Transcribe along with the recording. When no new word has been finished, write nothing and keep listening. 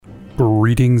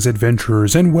Greetings,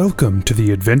 adventurers, and welcome to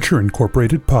the Adventure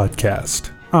Incorporated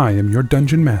podcast. I am your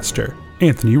Dungeon Master,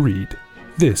 Anthony Reed.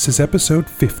 This is episode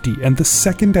 50 and the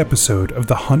second episode of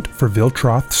the Hunt for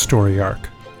Viltroth story arc.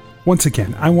 Once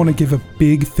again, I want to give a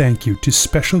big thank you to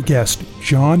special guest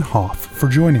John Hoff for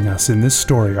joining us in this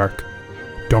story arc.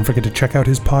 Don't forget to check out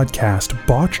his podcast,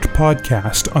 Botched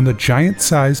Podcast, on the Giant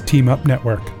Size Team Up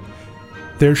Network.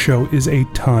 Their show is a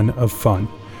ton of fun.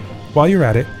 While you're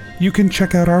at it, you can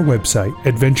check out our website,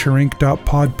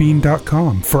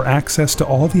 adventureinc.podbean.com, for access to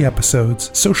all the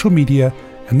episodes, social media,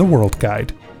 and the World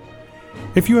Guide.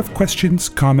 If you have questions,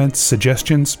 comments,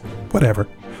 suggestions, whatever,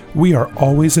 we are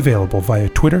always available via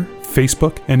Twitter,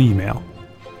 Facebook, and email.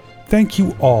 Thank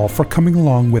you all for coming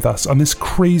along with us on this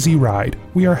crazy ride.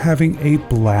 We are having a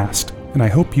blast, and I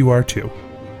hope you are too.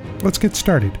 Let's get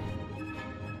started.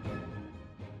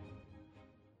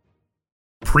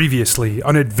 Previously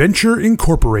on Adventure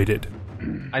Incorporated.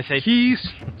 I say he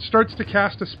starts to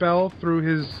cast a spell through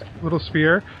his little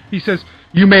sphere. He says,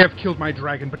 "You may have killed my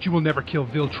dragon, but you will never kill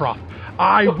Viltroth.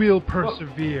 I will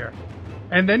persevere."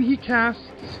 And then he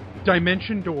casts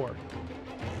Dimension Door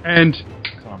and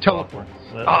teleports.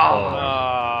 What?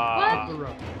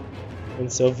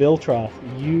 And so Viltroth,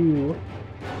 you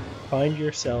find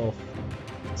yourself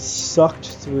sucked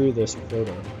through this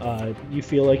portal. You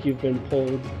feel like you've been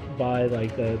pulled by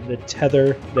like the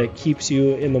tether that keeps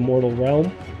you in the mortal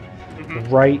realm,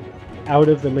 right out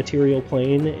of the material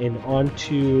plane and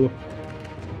onto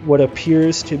what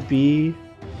appears to be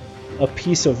a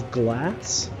piece of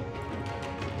glass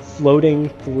floating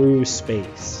through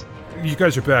space. You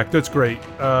guys are back. That's great.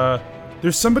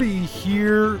 There's somebody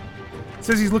here.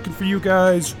 Says he's looking for you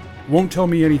guys. Won't tell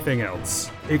me anything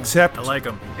else. Except I like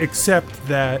him. Except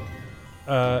that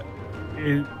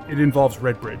it involves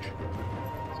Redbridge.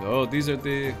 So these are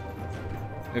the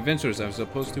adventurers I'm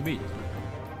supposed to meet.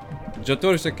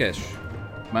 Jator Sakesh,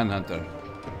 Manhunter.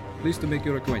 Pleased to make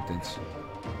your acquaintance.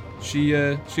 She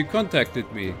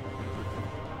contacted me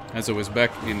as I was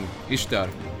back in Ishtar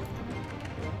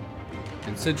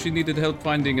and said she needed help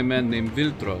finding a man named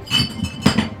Viltroth.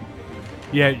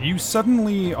 Yeah, you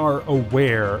suddenly are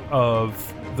aware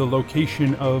of the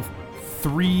location of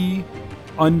 3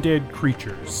 undead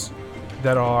creatures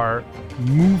that are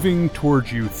moving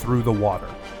towards you through the water.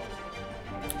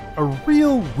 A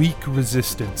real weak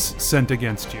resistance sent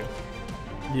against you.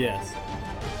 Yes.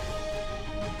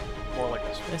 more like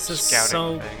a This is scouting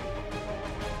so- thing.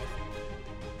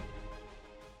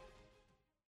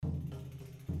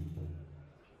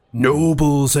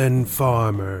 Nobles and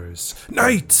farmers,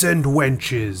 knights and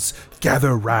wenches,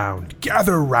 gather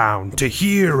round to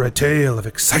hear a tale of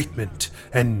excitement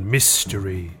and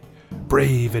mystery.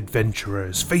 Brave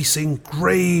adventurers facing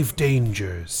grave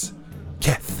dangers.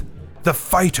 Keth, the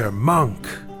fighter monk.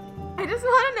 I just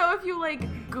want to know if you,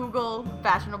 Google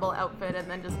fashionable outfit and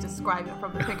then just describe it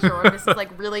from the picture, or this is,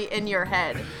 really in your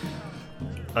head.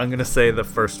 I'm gonna say the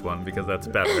first one because that's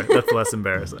better. That's less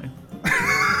embarrassing.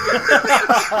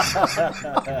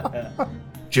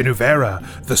 Genuvera,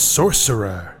 the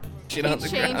sorcerer. He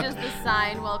changes the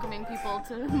sign welcoming people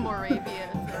to Moravia.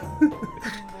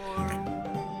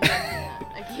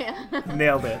 I can't.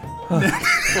 Nailed it.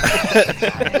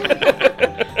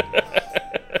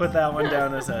 Put that one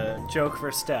down as a joke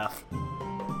for Steph.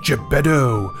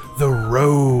 Gebedo, the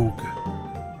rogue.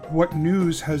 What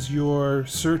news has your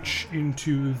search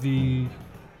into the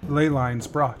ley lines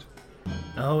brought?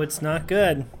 Oh, it's not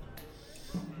good.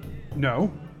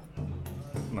 No.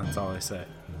 That's all I say.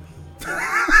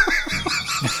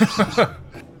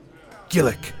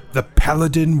 Gillick, the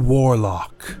paladin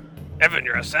warlock. Evan,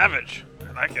 you're a savage.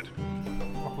 I like it.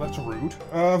 Oh, that's rude.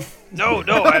 No,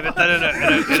 I meant that in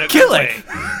a Kill good it! way.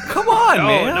 Come on,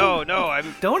 man! No,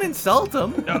 I'm... Don't insult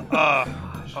him! No,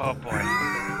 oh, boy.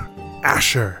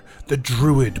 Asher, the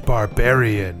druid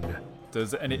barbarian.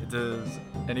 Does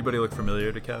anybody look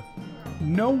familiar to Kev?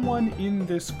 No one in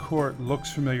this court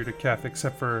looks familiar to Keth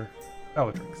except for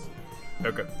Eldrix.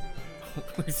 Okay.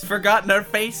 We've forgotten our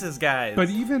faces, guys. But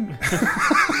even...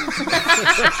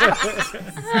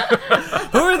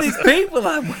 Who are these people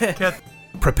I'm with?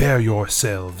 Prepare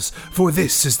yourselves, for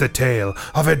this is the tale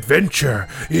of Adventure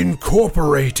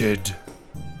Incorporated.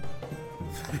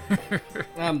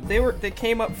 They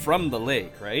came up from the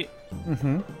lake, right?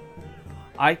 Mm-hmm.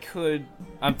 I'm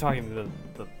talking to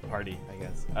the party, I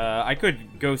guess. I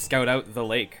could go scout out the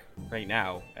lake right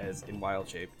now as in wild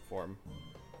shape form.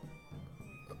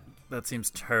 That seems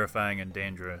terrifying and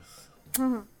dangerous.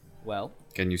 Well,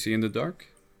 Can you see in the dark?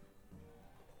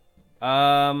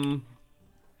 I'm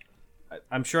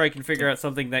sure I can figure out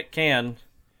something that can.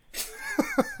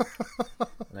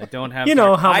 And I don't have. You know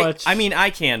dark- how I- much- I mean, I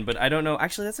can, but I don't know.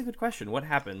 Actually, that's a good question. What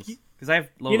happens? Because I have.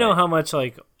 Low You know light. how much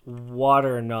like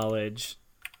water knowledge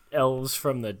elves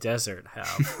from the desert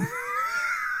have.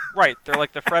 Right, they're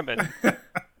like the Fremen.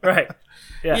 Right.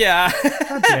 Yeah. Yeah.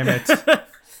 God damn it. You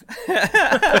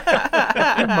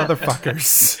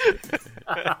motherfuckers.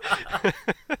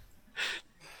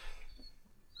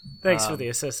 Thanks for the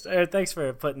assist. Thanks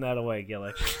for putting that away,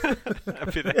 Gillick.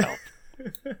 Happy to help.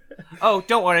 Oh,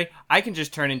 don't worry. I can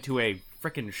just turn into a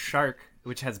frickin' shark,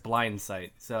 which has blind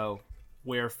sight. So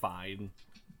we're fine.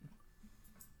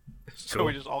 So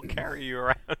we just all carry you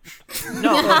around.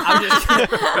 No, I'm just.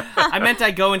 I meant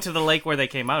I go into the lake where they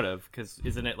came out of, because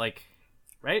isn't it like,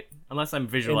 right? Unless I'm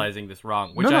visualizing this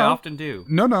wrong, which No, I no. often do.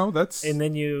 No, that's And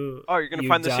then you. Oh, you're gonna you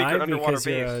find the die secret underwater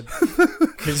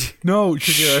because no.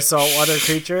 you're a saltwater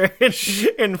creature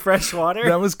in fresh water.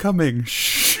 That was coming.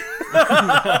 Shh.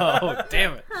 Oh,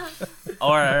 damn it.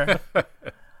 Or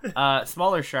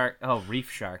smaller shark. Oh, reef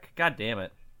shark. God damn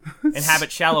it.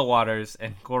 Inhabit shallow waters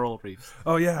and coral reefs.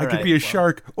 Oh yeah, I could Alright, be a well.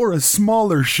 shark or a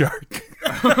smaller shark.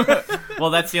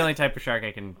 Well, that's the only type of shark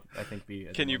I think be.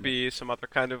 at Can the you moment. be some other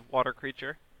kind of water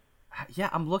creature? Yeah,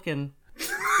 I'm looking.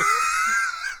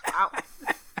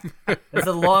 There's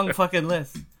a long fucking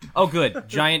list. Oh, good.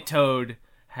 Giant toad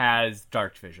has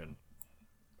dark vision.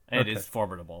 And it is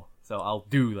formidable. So I'll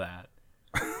do that.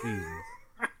 Jesus.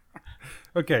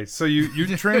 Okay, so you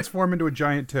transform into a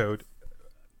giant toad.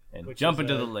 And jump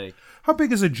into the lake. How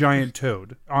big is a giant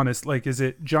toad? Honest, like, is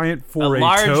it giant for a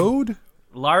large- toad?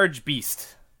 Large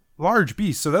beast. Large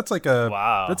beast. So that's like a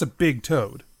Wow. That's a big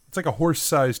toad. It's like a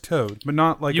horse-sized toad, but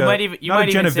not like You a might even- you not might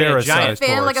a even say a Genevera-sized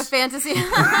Fan horse. like a fantasy.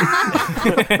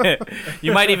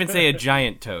 You might even say a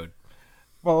giant toad.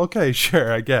 Well, okay,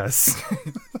 sure, I guess.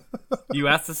 You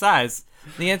asked the size.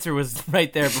 The answer was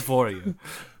right there before you.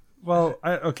 Well,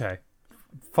 okay,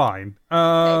 fine.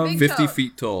 Big 50 toad.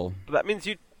 feet tall. But that means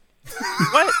you.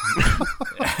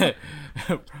 What?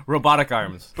 Robotic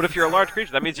arms. But if you're a large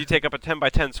creature, that means you take up a 10 by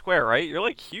 10 square, right? You're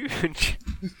like huge.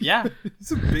 Yeah. It's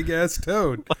a big-ass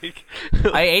toad. Like,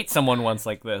 I ate someone once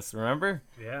like this, remember?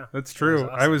 Yeah. That's true.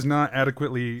 That's I was not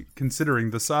adequately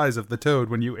considering the size of the toad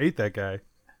when you ate that guy.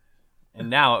 And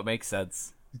now it makes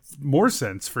sense. More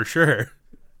sense, for sure.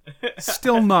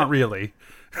 Still not really.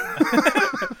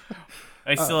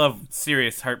 I still have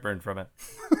serious heartburn from it.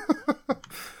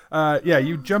 Yeah,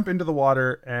 you jump into the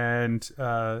water and,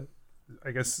 I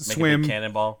guess, Make a swim. big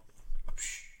cannonball.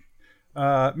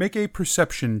 Make a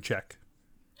perception check.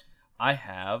 I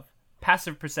have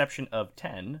passive perception of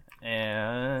 10,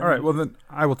 and All right, well then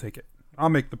I will take it. I'll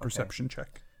make the perception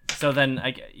check. so then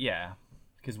yeah,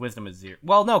 because wisdom is 0.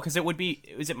 Well, no, because it would be.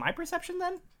 Is it my perception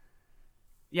then?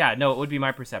 Yeah, no, it would be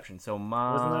my perception. So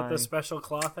my Wasn't that the special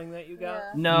claw thing that you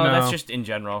got? no, No. that's just in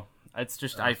general. It's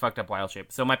just I fucked up wild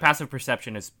shape. So my passive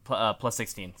perception is plus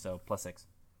 16, so plus 6.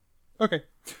 Okay.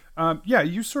 Yeah,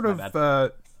 you sort My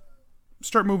of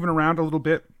start moving around a little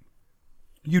bit.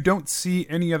 You don't see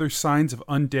any other signs of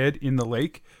undead in the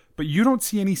lake, but you don't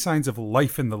see any signs of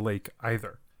life in the lake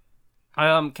either.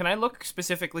 Can I look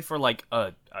specifically for like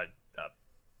a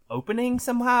opening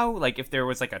somehow? Like if there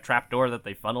was like a trapdoor that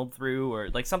they funneled through, or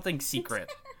like something secret?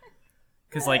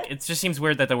 Because like it just seems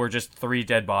weird that there were just 3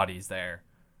 dead bodies there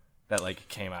that like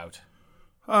came out.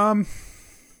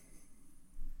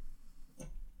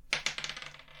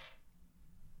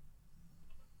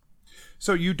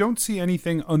 So you don't see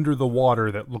anything under the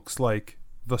water that looks like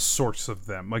the source of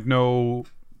them. Like no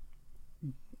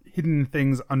hidden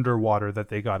things underwater that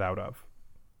they got out of.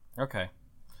 Okay.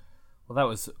 Well, that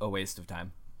was a waste of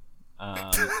time. And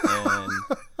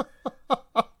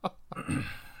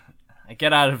I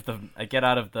get out of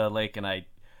the lake and I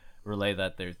relay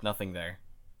that there's nothing there.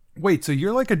 Wait, so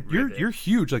you're like you're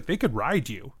huge. Like they could ride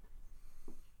you.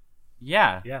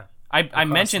 Yeah. Yeah. I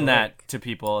mentioned the that to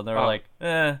people and they were like,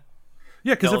 Yeah,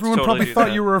 because Yeah, let's everyone totally probably do thought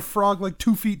that. you were a frog like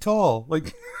 2 feet tall.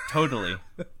 Like totally.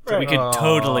 So we could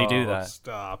totally do that.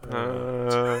 Stop.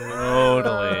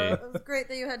 Totally. It was great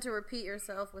that you had to repeat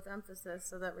yourself with emphasis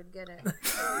so that we'd get it.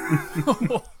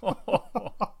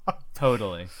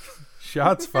 Totally.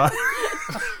 Shots fired.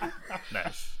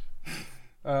 Nice.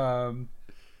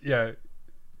 Yeah.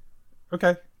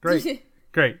 Okay. Great.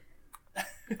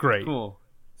 Great. Cool.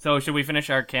 So should we finish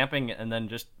our camping and then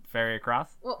just ferry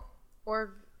across? Well,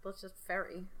 or let's just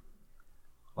ferry.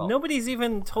 Nobody's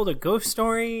even told a ghost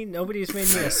story. Nobody's made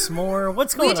me a s'more.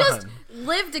 What's going We just on?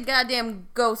 lived a goddamn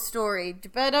ghost story,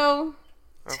 Geppetto.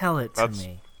 Tell it to That's-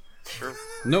 me.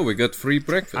 No, we got free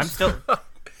breakfast. I'm still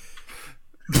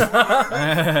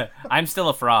I'm still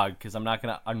a frog because I'm not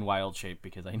gonna unwild shape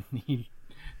because I need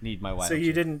need my wild So you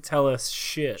shape. didn't tell us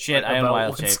shit. Shit, I am about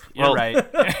wild what's- shape. You're right.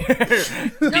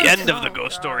 The end of the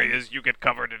ghost story is you get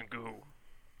covered in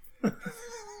goo.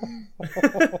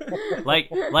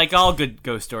 like all good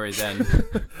ghost stories end.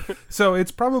 So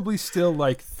it's probably still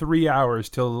like 3 hours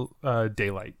till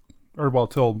daylight. Or, well,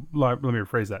 till, let me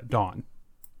rephrase that, dawn.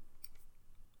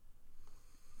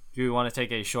 Do we want to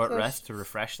take a short rest to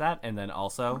refresh that and then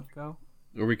also go?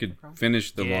 Or we could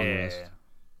finish the long rest.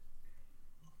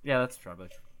 Yeah, that's probably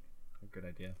a good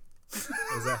idea. Is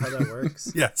that how that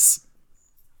works? Yes.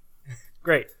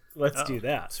 Great. Let's do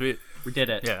that. Sweet. We did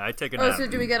it. Yeah, I take a Oh, nap. so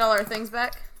do we get all our things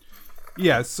back?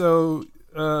 Yeah, so,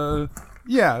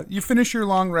 you finish your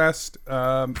long rest.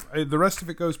 The rest of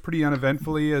it goes pretty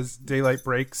uneventfully as daylight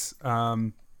breaks.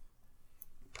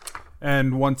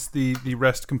 And once the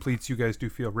rest completes, you guys do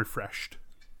feel refreshed.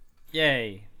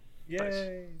 Yay.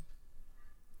 Yay.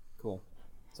 Cool.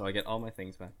 So I get all my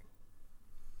things back.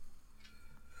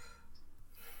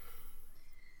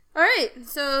 All right.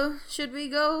 So should we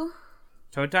go?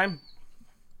 Toad time?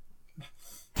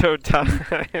 Toad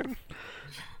time.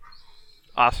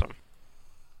 Awesome.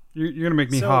 You're going to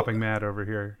make me So- hopping mad over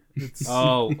here. It's,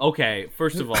 Oh, okay.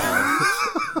 First of all,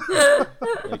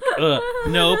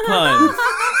 no puns.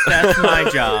 That's my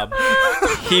job.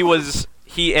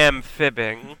 He am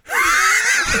fibbing.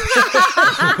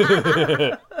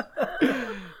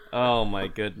 Oh my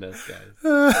goodness, guys.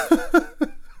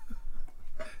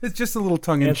 it's just a little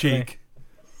tongue-in-cheek.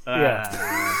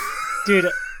 Yeah. Dude.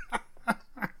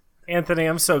 Anthony,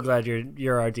 I'm so glad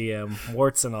you're our DM.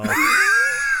 Warts and all.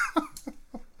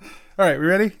 All right, we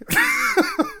ready?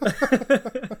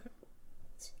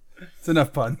 It's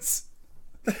enough puns.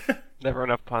 Never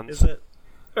enough puns. Is it?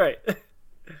 Right.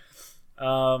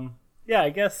 Yeah, I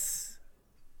guess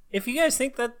if you guys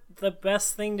think that the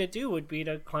best thing to do would be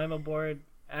to climb aboard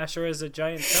Asher as a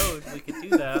giant toad, we could do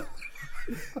that.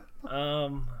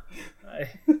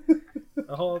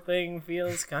 The whole thing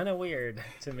feels kind of weird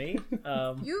to me.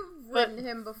 You've ridden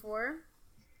him before.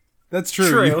 That's true.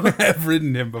 True. You have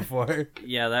ridden him before.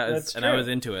 Yeah, that was, That's and I true. was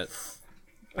into it.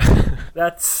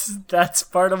 That's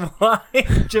part of why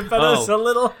Geppetto's Oh. a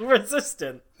little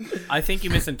resistant. I think you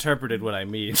misinterpreted what I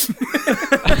mean.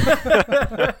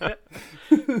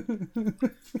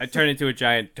 I turn into a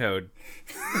giant toad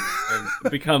and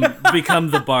become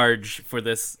the barge for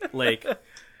this lake.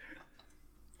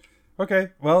 Okay,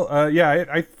 well,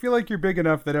 I feel like you're big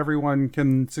enough that everyone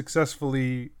can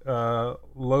successfully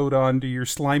load onto your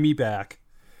slimy back.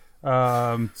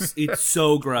 It's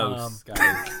so gross,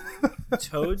 guys.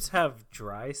 Toads have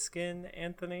dry skin,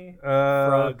 Anthony. Uh,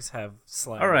 Frogs have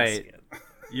slimy All right. skin.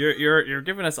 You're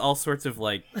giving us all sorts of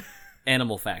like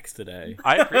animal facts today.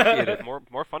 I appreciate it.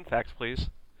 More fun facts, please.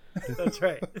 That's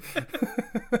right.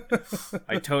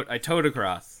 I towed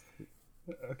across,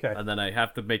 Okay. and then I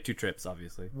have to make 2 trips,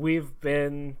 obviously. We've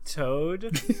been towed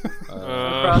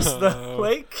across the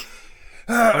lake.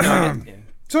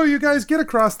 So you guys get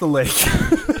across the lake.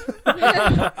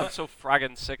 I'm so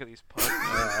fraggin' sick of these puns.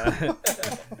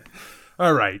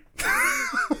 All right.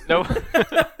 No,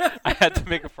 I had to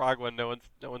make a frog one. No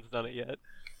one's done it yet.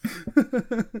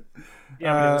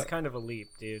 Yeah, but it was kind of a leap,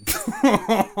 dude.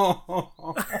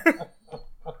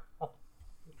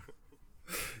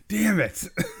 Damn it.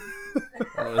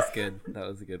 That was good. That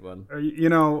was a good one. You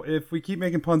know, if we keep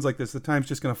making puns like this, the time's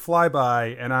just going to fly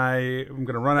by, and I am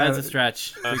going to run out That's of a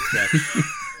stretch. Big stretch.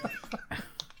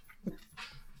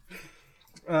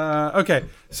 Okay,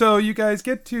 so you guys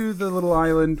get to the little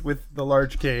island with the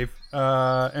large cave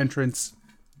entrance,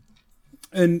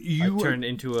 and you I turned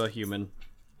into a human.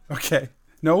 Okay,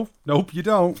 nope, you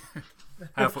don't.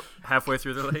 Halfway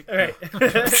through the lake. All right.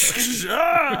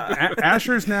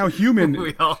 Asher's now human.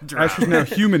 We all drown. Asher's now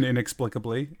human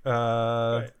inexplicably.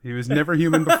 He was never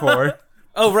human before.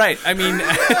 Oh right, I mean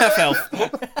FL.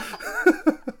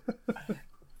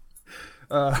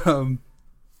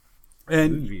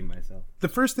 And Movie myself. the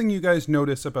first thing you guys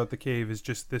notice about the cave is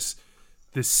just the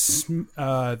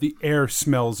air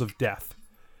smells of death.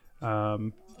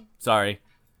 Sorry.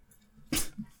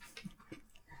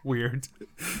 Weird.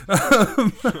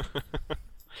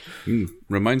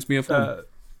 Reminds me of home.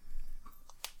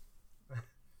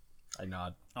 I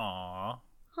nod. Aww.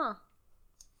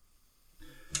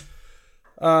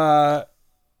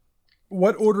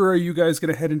 What order are you guys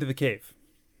going to head into the cave?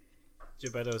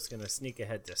 Geppetto's gonna sneak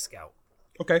ahead to scout.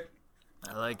 Okay.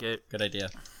 I like it. Good idea.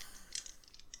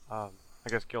 I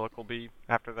guess Gillick will be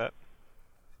after that.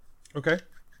 Okay.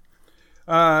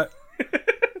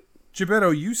 Geppetto,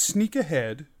 you sneak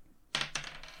ahead,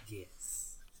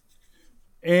 Yes.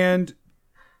 and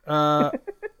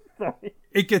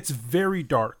it gets very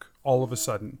dark all of a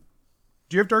sudden.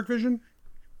 Do you have dark vision?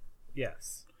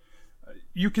 Yes.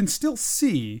 You can still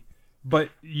see, but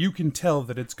you can tell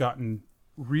that it's gotten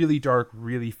really dark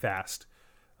really fast.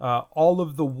 All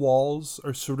of the walls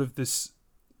are sort of this...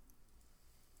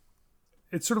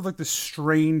 It's sort of like this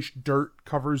strange dirt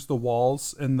covers the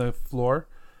walls and the floor.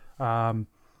 And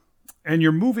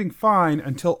you're moving fine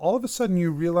until all of a sudden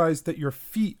you realize that your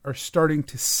feet are starting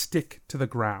to stick to the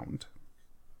ground.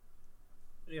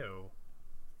 Ew.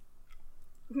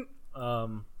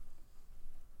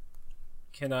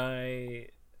 Can I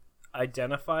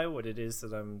identify what it is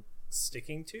that I'm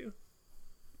sticking to?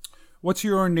 What's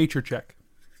your nature check?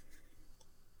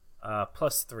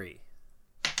 +3.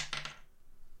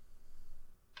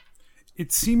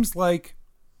 It seems like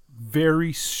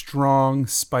very strong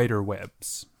spider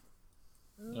webs.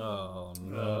 Oh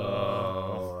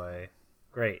no! Boy.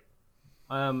 Great.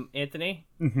 Anthony.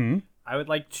 Mm-hmm. I would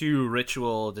like to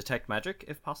ritual detect magic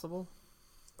if possible.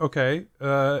 Okay.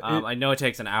 I know it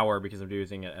takes an hour because I'm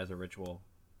using it as a ritual,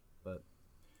 but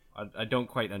I don't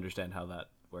quite understand how that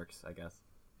works. I guess.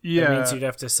 Yeah. That means you'd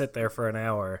have to sit there for an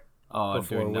hour I'm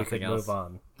before doing we nothing could else. move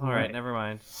on. All right, never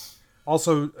mind.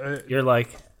 Also, You're like,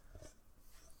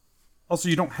 also,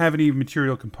 you don't have any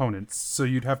material components, so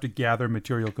you'd have to gather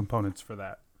material components for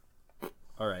that.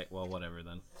 All right, well, whatever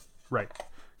then. Right.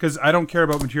 Because I don't care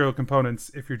about material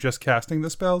components if you're just casting the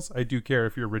spells. I do care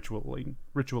if you're ritually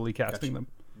casting them.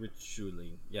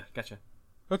 Ritually, yeah, gotcha.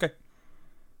 Okay.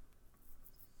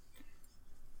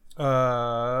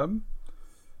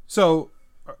 So,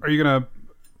 are you gonna...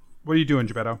 What are you doing,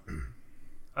 Gebetto?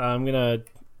 I'm gonna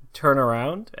turn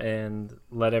around and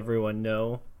let everyone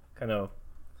know, kind of,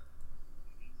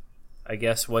 I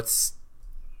guess what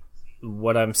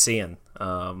I'm seeing.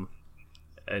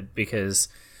 Because,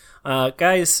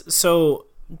 guys, so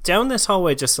down this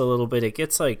hallway just a little bit, it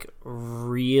gets like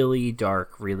really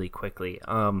dark really quickly.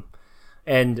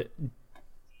 And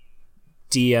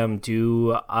DM,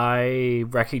 do I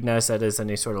recognize that as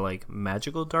any sort of like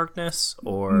magical darkness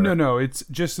or No, it's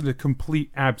just a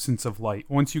complete absence of light.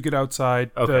 Once you get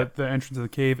outside the entrance of the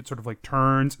cave, it sort of like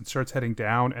turns and starts heading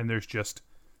down, and there's just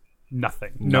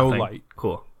nothing. No light.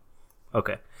 Cool.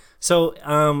 Okay. So,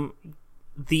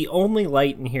 the only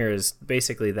light in here is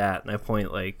basically that, and I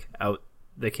point like out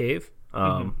the cave.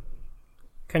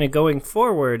 Kind of going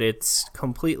forward, it's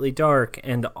completely dark,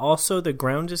 and also the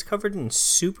ground is covered in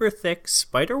super thick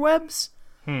spider webs.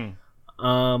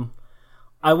 I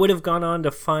would have gone on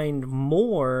to find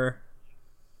more,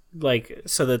 like,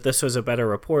 so that this was a better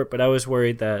report, but I was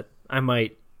worried that I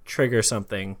might trigger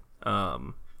something.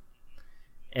 And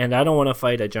I don't want to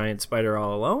fight a giant spider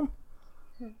all alone.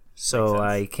 So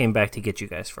I came back to get you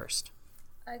guys first.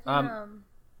 I can,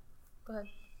 go ahead.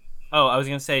 Oh, I was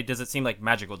gonna say, does it seem like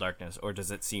magical darkness, or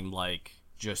does it seem like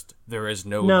just there is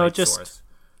no No, light just source?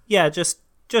 yeah, just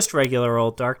regular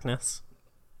old darkness.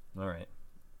 All right.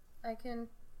 I can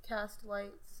cast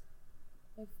lights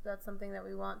if that's something that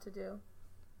we want to do,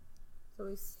 so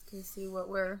we can see what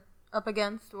we're up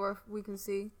against, or if we can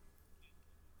see.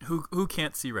 Who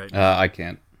can't see right now? I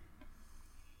can't.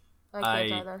 I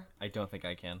can't either. I don't think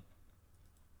I can.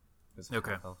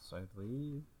 Okay. So I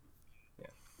believe.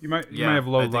 You might have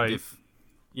low light.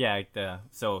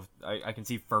 So I can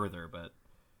see further, but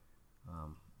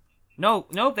no,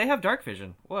 they have dark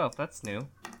vision. Well, that's new.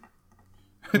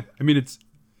 I mean, it's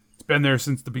been there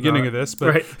since the beginning of this,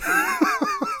 but Right.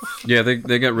 Yeah,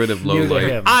 they got rid of low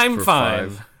light. I'm for fine.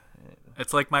 5.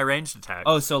 It's like my ranged attack.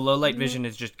 Oh, so low light vision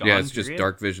is just gone. Yeah, it's just period?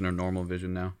 dark vision or normal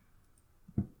vision now.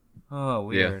 Oh,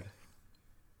 weird.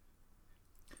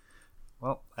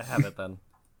 Well, I have it then.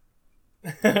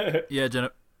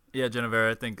 Yeah,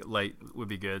 Genevera, I think light would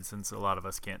be good since a lot of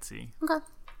us can't see. Okay.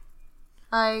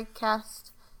 I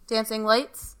cast dancing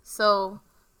lights, so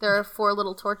there are 4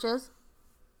 little torches.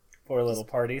 4 little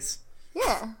parties.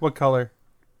 Yeah. what color?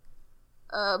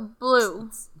 Blue.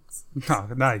 Oh,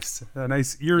 nice. A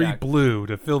nice eerie blue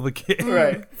to fill the cave.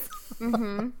 Right.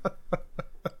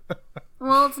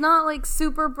 Well, it's not like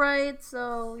super bright,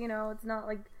 so it's not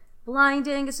like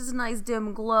blinding. It's just a nice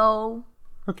dim glow.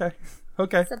 Okay.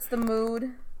 Sets the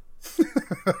mood. You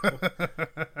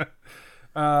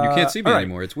can't see me all right.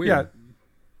 anymore. It's weird. Yeah.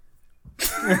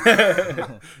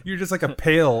 You're just like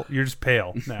You're just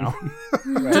pale now.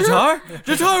 Jatar,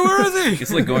 where is he?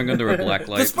 It's like going under a black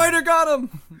light. The spider got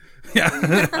him.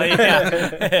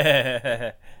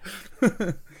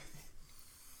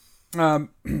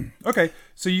 Okay,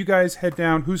 so you guys head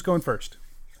down. Who's going first?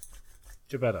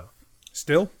 Gebetto.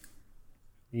 Still?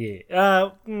 Yeah.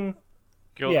 Yeah.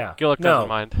 Gillick No. doesn't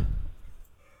mind.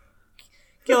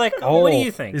 Gillick, what do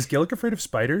you think? Is Gillick afraid of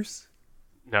spiders?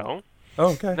 No.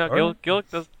 Oh, okay. No, All right.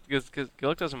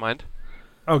 Gillick doesn't mind.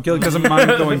 Oh, Gillick doesn't mind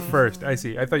going first. I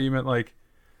see. I thought you meant like,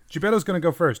 Geppetto's going to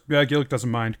go first. Yeah, Gillick doesn't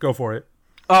mind. Go for it.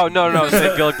 Oh, no.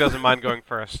 Gillick doesn't mind going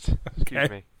first. Excuse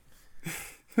me.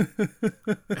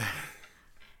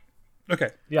 Okay.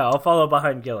 Yeah, I'll follow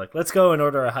behind Gillick. Let's go and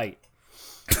order a height.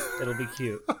 It'll be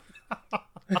cute.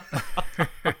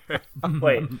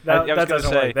 Wait, that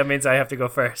doesn't work. That means I have to go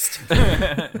first.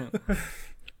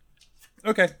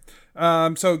 Okay.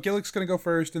 So Gillick's going to go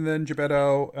first, and then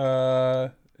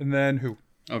Geppetto, and then who?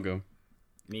 I'll go.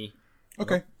 Me.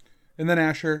 Okay. And then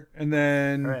Asher, and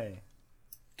then Hooray.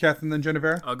 Kath, and then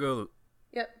Genevera? I'll go.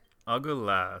 Yep. I'll go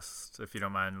last, if you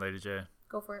don't mind, Lady J.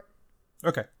 Go for it.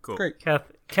 Okay. Cool. Great.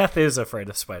 Kath is afraid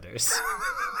of spiders.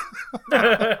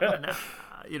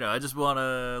 You know, I just want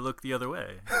to look the other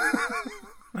way.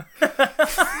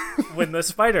 When the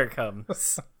spider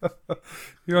comes.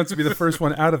 He wants to be the first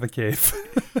one out of the cave.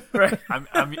 Right.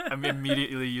 I'm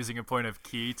immediately using a point of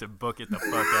key to book it the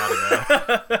fuck out of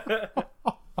there.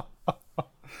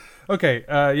 Okay,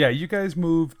 yeah, you guys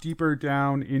move deeper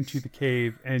down into the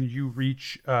cave, and you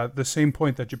reach the same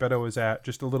point that Geppetto was at,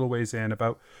 just a little ways in,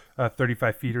 about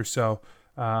 35 feet or so,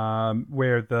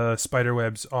 where the spider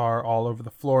webs are all over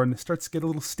the floor, and it starts to get a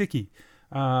little sticky.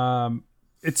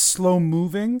 It's slow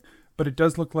moving, but it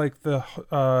does look like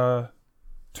the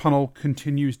tunnel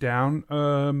continues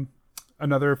down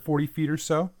another 40 feet or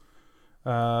so,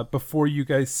 before you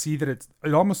guys see that it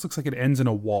almost looks like it ends in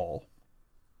a wall.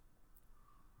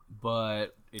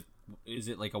 But is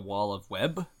it like a wall of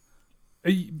web?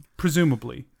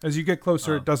 Presumably. As you get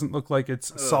closer, it doesn't look like it's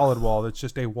a solid wall. It's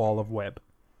just a wall of web.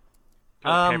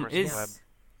 Is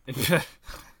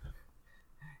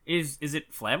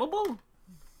it flammable?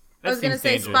 I was gonna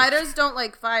say spiders don't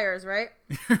like fires, right?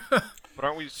 But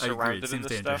aren't we surrounded in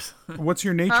this stuff? What's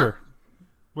your nature?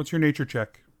 What's your nature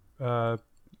check,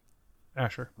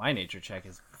 Asher? My nature check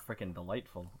is freaking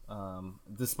delightful.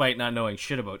 Despite not knowing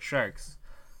shit about sharks,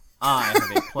 I have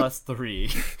a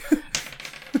 +3.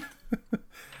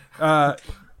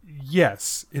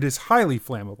 Yes, it is highly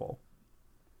flammable.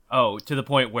 Oh, to the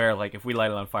point where, like, if we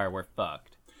light it on fire, we're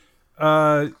fucked.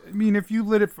 I mean, if you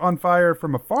lit it on fire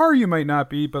from afar, you might not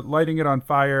be, but lighting it on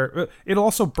fire, it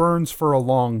also burns for a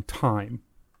long time.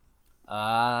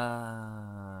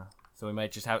 So we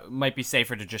might might be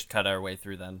safer to just cut our way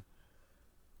through then.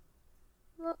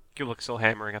 Gillick's still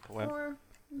hammering at the web.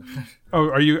 Oh,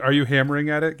 are you hammering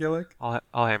at it, Gillick? I'll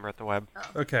hammer at the web.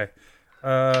 Okay.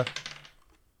 Oh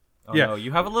Yeah. no,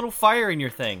 you have a little fire in your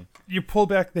thing. You pull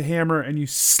back the hammer and you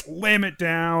slam it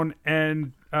down,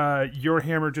 and your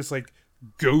hammer just like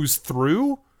goes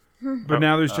through, but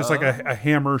now there's just like a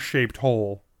hammer-shaped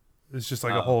hole. It's just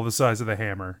like a hole the size of the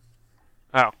hammer.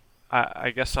 Oh,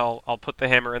 I guess I'll put the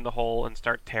hammer in the hole and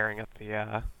start tearing at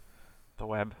the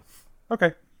web.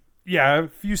 Okay. Yeah, a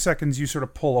few seconds you sort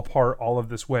of pull apart all of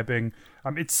this webbing.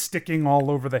 It's sticking all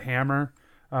over the hammer.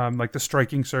 Like the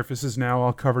striking surface is now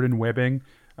all covered in webbing.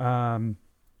 And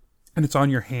it's on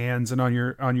your hands and on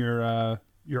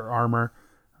your armor.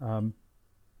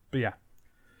 But yeah.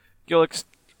 Gillick's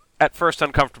at first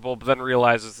uncomfortable, but then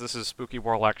realizes this is spooky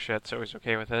warlock shit, so he's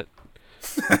okay with it.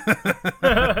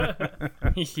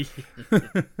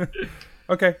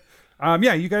 Okay.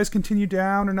 Yeah, you guys continue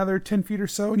down another 10 feet or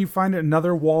so, and you find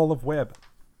another wall of web.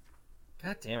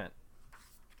 God damn it.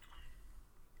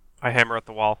 I hammer at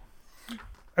the wall.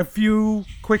 A few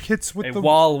quick hits with A the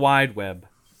wall wide web.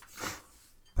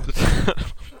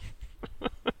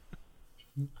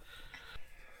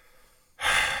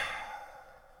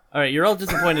 Alright, you're all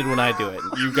disappointed when I do it.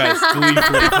 You guys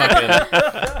gleefully fucking...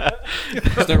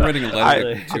 Start writing a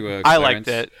letter to Clarence. I liked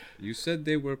it. You said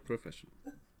they were professional.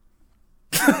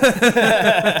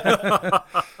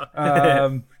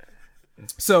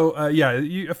 So, yeah,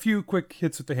 a few quick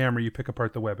hits with the hammer, you pick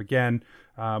apart the web again,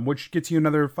 which gets you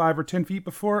another 5 or 10 feet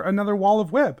before another wall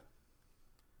of web.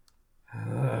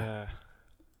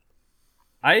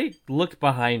 I looked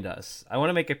behind us. I want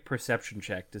to make a perception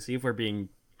check to see if we're being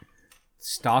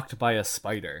stalked by a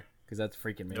spider, because that's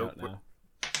freaking me out now.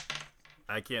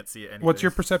 I can't see anything. What's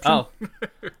your perception? Oh,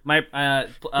 my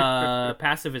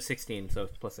passive is 16, so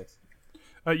it's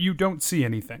 +6. You don't see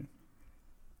anything.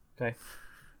 Okay.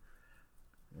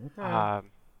 How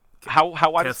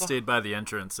wide Keth is the... stayed by the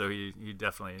entrance, so he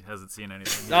definitely hasn't seen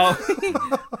anything. Oh.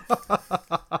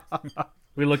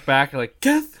 We look back like,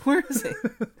 Keth, where is he?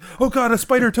 Oh god, a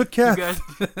spider took Keth.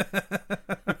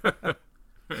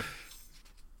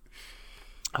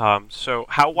 So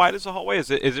how wide is the hallway? Is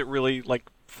it really like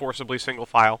forcibly single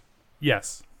file?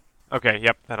 Yes. Okay,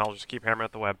 yep, then I'll just keep hammering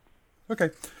at the web. Okay.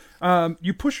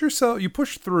 You push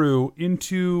through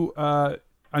into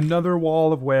another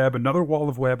wall of web, another wall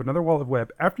of web, another wall of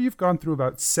web. After you've gone through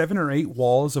about 7 or 8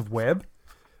 walls of web,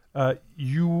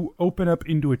 you open up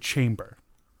into a chamber.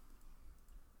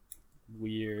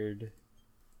 Weird.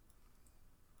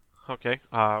 Okay.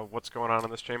 What's going on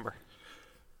in this chamber?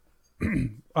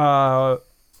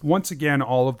 Once again,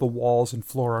 all of the walls and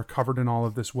floor are covered in all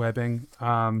of this webbing.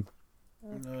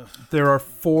 There are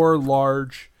 4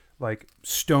 large, like,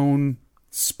 stone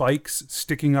spikes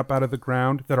sticking up out of the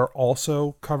ground that are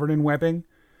also covered in webbing.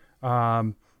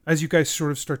 As you guys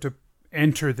sort of start to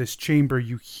enter this chamber,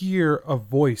 you hear a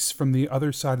voice from the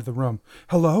other side of the room.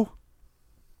 Hello?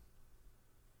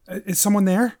 Is someone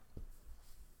there?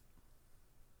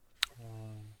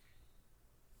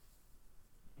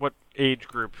 What age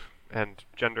group and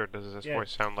gender does this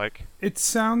voice sound like? It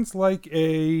sounds like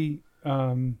a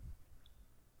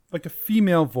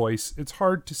female voice. It's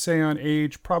hard to say on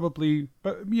age, probably,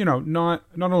 but not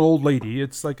an old lady.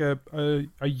 It's like a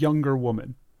younger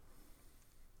woman.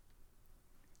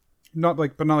 Not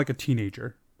like a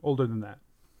teenager. Older than that.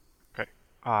 Okay.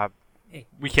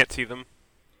 We can't see them.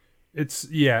 It's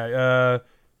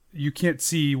you can't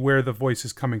see where the voice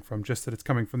is coming from, just that it's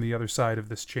coming from the other side of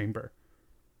this chamber.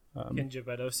 Can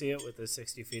Gebetto see it with his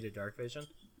 60 feet of dark vision?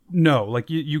 No, like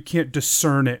you can't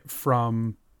discern it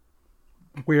from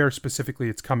where specifically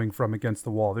it's coming from against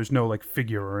the wall. There's no like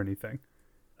figure or anything.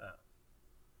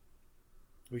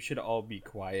 We should all be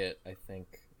quiet, I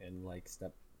think, and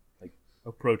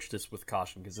approach this with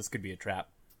caution because this could be a trap.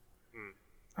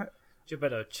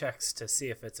 Gebetto checks to see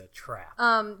if it's a trap.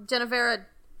 Genevera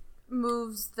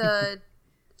moves the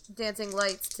dancing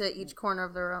lights to each corner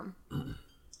of the room.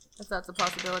 If that's a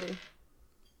possibility.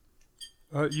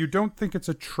 You don't think it's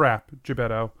a trap,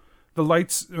 Gebetto. The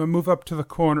lights move up to the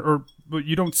corner, but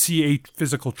you don't see a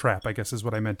physical trap, I guess is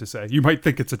what I meant to say. You might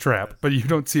think it's a trap, but you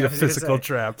don't see a physical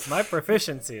trap. My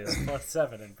proficiency is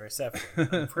 +7 in perception.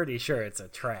 I'm pretty sure it's a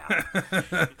trap.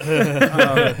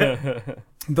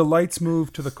 The lights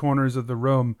move to the corners of the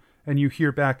room, and you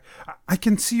hear back, I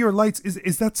can see your lights.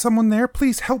 Is that someone there?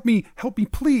 Please help me. Help me,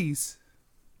 please.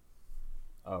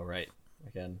 Oh, right.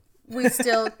 Again.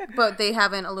 But they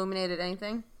haven't illuminated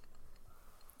anything?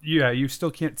 Yeah, you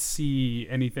still can't see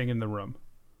anything in the room.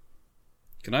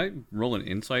 Can I roll an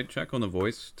insight check on the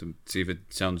voice to see if it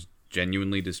sounds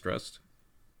genuinely distressed?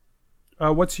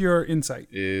 What's your insight?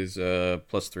 Is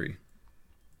 +3.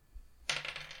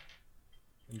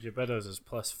 And Gebetto's is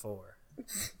 +4.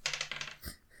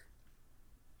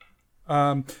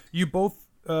 You both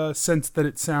sense that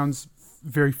it sounds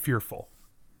very fearful.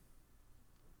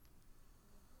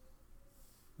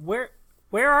 Where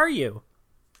are you?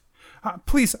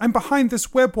 Please, I'm behind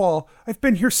this web wall. I've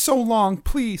been here so long.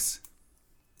 Please.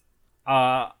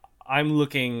 I'm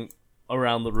looking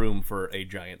around the room for a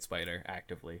giant spider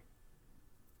actively.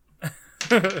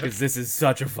 Because this is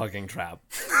such a fucking trap.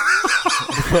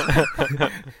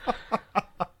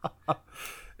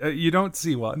 You don't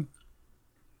see one.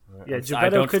 Yeah, I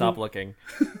don't stop looking.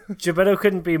 Gebetto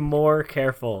couldn't be more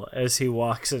careful as he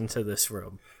walks into this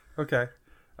room. Okay.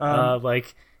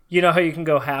 You know how you can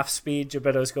go half speed?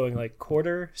 Gebetto's going like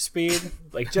quarter speed?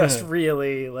 Like just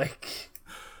really like...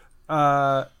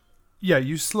 Yeah,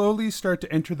 you slowly start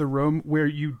to enter the room where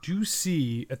you do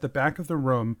see at the back of the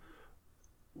room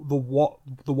the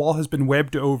wall has been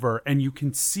webbed over and you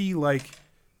can see like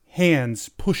hands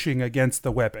pushing against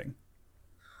the webbing.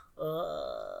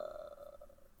 Gross.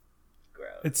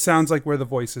 It sounds like where the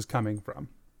voice is coming from.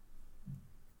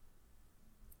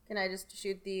 Can I just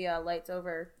shoot the lights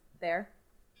over there?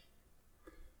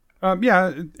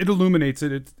 Yeah, it illuminates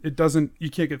it. It doesn't. You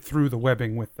can't get through the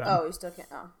webbing with them. Oh, you still can't.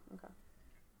 Oh, okay.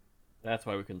 That's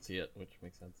why we couldn't see it, which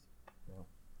makes sense.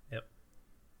 Yep.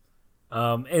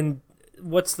 And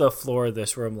what's the floor of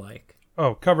this room like?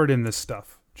 Oh, covered in this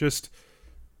stuff. Just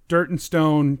dirt and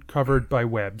stone covered by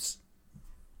webs.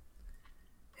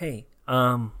 Hey,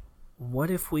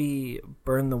 what if we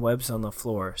burn the webs on the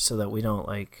floor so that we don't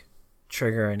like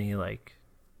trigger any like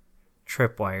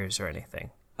tripwires or anything?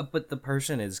 But the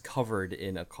person is covered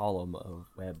in a column of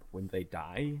web when they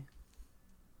die.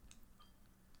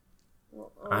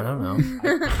 I don't know.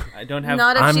 I don't have.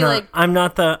 I'm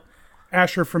not the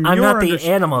Asher. I'm not the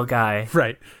animal guy,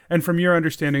 right? And from your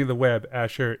understanding of the web,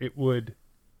 Asher, it would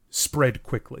spread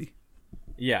quickly.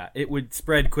 Yeah, it would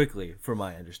spread quickly, from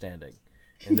my understanding,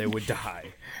 and they would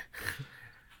die.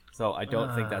 So I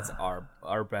don't think that's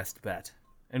our best bet.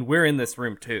 And we're in this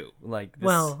room too.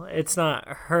 Well, it's not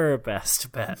her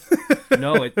best bet.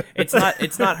 No, it's not.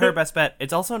 It's not her best bet.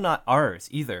 It's also not ours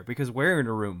either, because we're in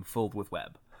a room filled with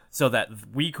web, so that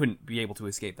we couldn't be able to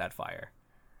escape that fire.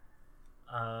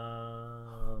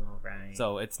 Oh, right.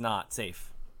 So it's not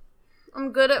safe.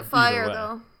 I'm good at fire, way.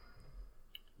 though.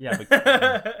 Yeah,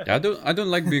 but I don't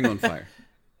like being on fire.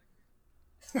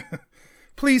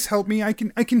 Please help me. I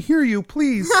can hear you.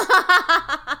 Please.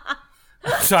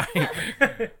 sorry.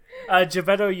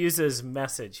 Gebetto uses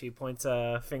message. He points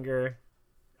a finger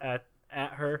at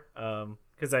her,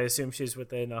 because I assume she's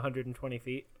within 120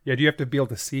 feet. Yeah. Do you have to be able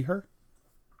to see her?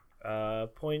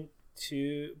 Point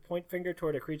finger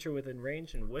toward a creature within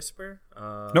range and whisper.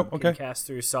 Nope. Okay. Can cast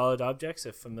through solid objects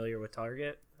if familiar with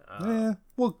target. Yeah.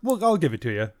 I'll give it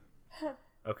to you.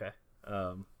 Okay.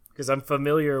 Because I'm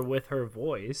familiar with her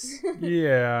voice,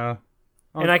 Yeah.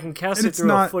 and I can cast And it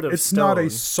through a foot of it's stone. not a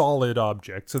solid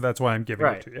object, so that's why I'm giving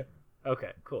Right. it to you.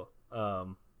 Okay, cool.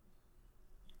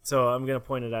 So I'm gonna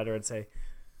point it at her and say,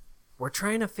 "We're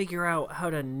trying to figure out how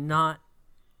to not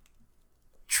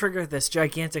trigger this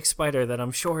gigantic spider that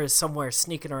I'm sure is somewhere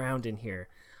sneaking around in here.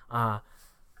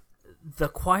 The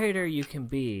quieter you can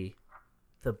be,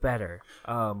 the better.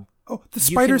 Oh, the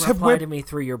spiders you can have reply webbed. to me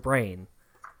through your brain.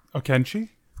 Oh, can she?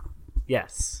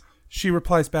 Yes. She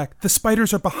replies back, "The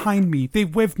spiders are behind me.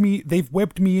 They've webbed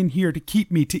me in here to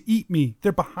keep me, to eat me.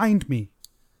 They're behind me."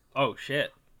 Oh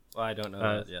shit. Well, I don't know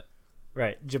that yet.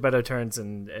 Right. Gebetto turns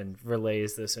and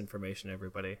relays this information to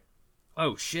everybody.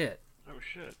 Oh shit.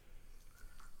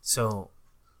 So,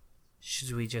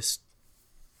 should we just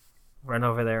run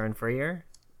over there and free her?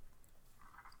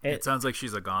 It sounds like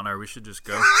she's a goner. We should just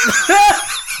go.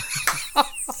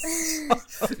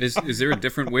 Is there a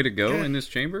different way to go in this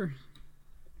chamber?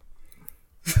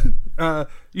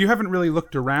 You haven't really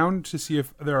looked around to see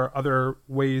if there are other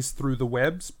ways through the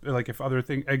webs, like if other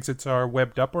exits are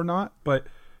webbed up or not, but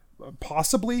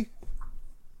possibly.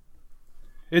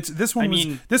 This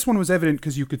one was evident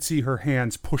because you could see her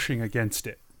hands pushing against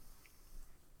it.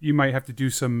 You might have to do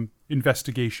some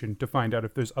investigation to find out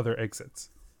if there's other exits.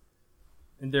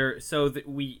 And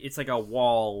it's like a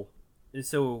wall.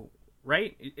 So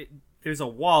right, there's a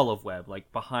wall of web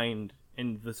like behind,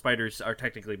 and the spiders are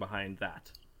technically behind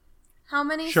that. How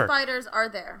many Sure. spiders are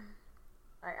there?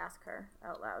 I ask her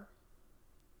out loud.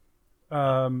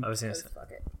 I was gonna say.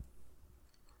 Fuck it.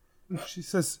 She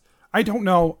says, "I don't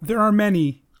know. There are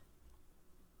many.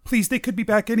 Please, they could be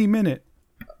back any minute."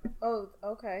 Oh,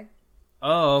 okay. Oh,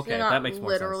 So okay, they're not that makes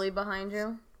more sense. literally behind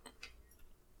you.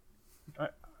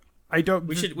 I don't.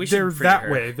 We should They're free that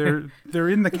her. way. They're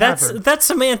in the cavern. That's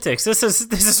semantics. This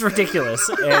is ridiculous.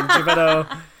 And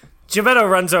Gebetto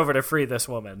runs over to free this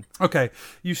woman. Okay,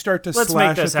 you start to Let's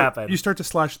slash. make this happen. You start to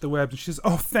slash the webs, and she says,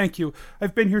 "Oh, thank you.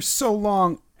 I've been here so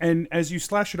long." And as you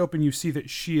slash it open, you see that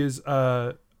she is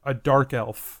a dark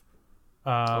elf,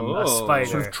 A spider.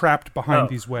 sort of trapped behind Oh.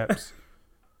 these webs.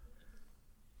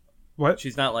 What?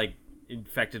 She's not like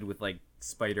infected with like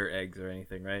spider eggs or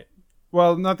anything, right?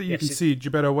 Well, not that you Yeah, can she- see.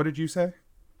 Gebetto, what did you say?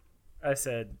 I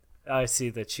said, I see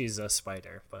that she's a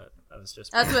spider, but I was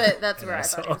just... That's where I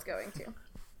thought he was going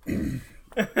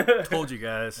to. Told you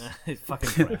guys.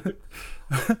 Fucking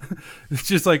It's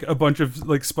just like a bunch of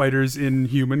like spiders in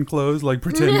human clothes, like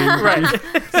pretending. Right.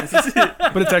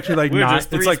 But it's actually like not.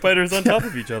 It's like spiders on top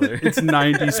of each other. it's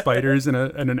 90 spiders in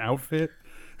an outfit.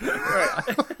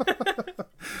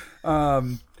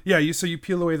 Yeah, so you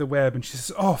peel away the web, and she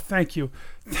says, "Oh, thank you.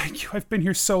 I've been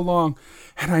here so long,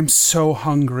 and I'm so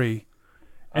hungry."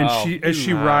 And as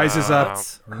she rises up,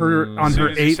 her As soon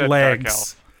as you 8 said dark legs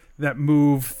elf. that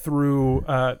move through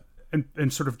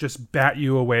and sort of just bat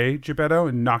you away, Gebetto,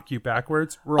 and knock you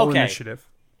backwards. Roll Okay. initiative.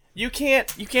 You can't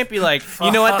be like,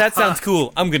 you know what? That sounds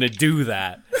cool. I'm gonna do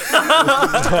that.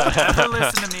 Never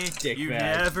listen to me. Dick You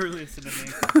bag. never listen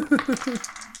to me.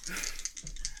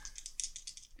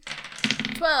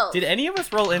 12. Did any of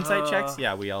us roll insight checks?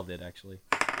 Yeah, we all did actually.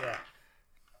 Yeah.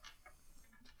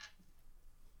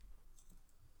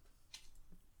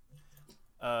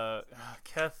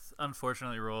 Keth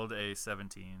unfortunately rolled a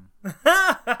 17.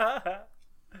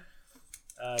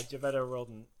 Gebetto rolled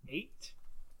an 8.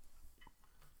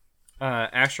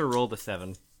 Asher rolled a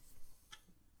 7.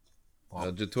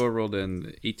 Jator rolled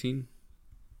an 18.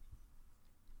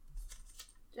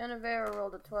 Genevera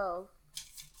rolled a 12.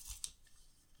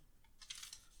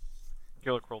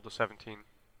 Gillick rolled a 17.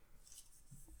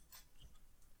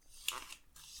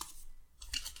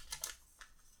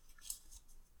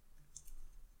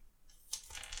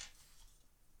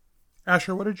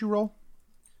 Asher, what did you roll?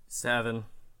 7.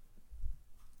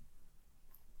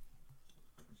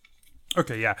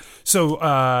 Okay, yeah.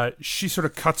 So she sort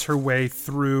of cuts her way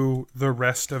through the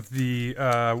rest of the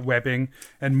webbing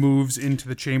and moves into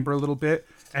the chamber a little bit.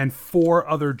 And 4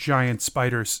 other giant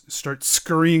spiders start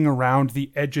scurrying around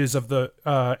the edges of the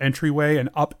entryway and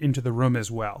up into the room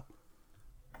as well.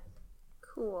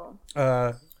 Cool.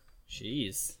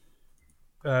 Jeez.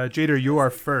 Jader, you are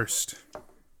first.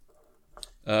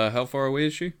 How far away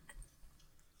is she?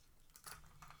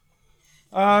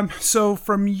 So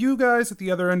from you guys at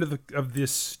the other end of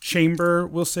this chamber,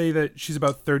 we'll say that she's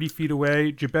about 30 feet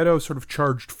away. Gebetto sort of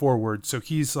charged forward, so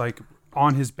he's like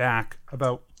on his back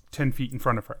about 10 feet in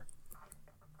front of her.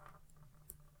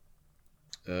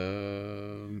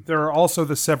 There are also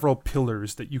the several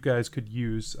pillars that you guys could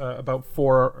use, about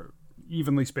 4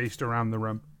 evenly spaced around the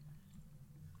room.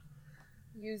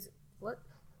 Use what?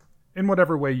 In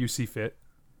whatever way you see fit.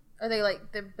 Are they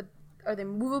are they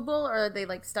movable or are they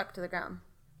like stuck to the ground?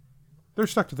 They're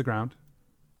stuck to the ground.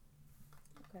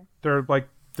 Okay. They're like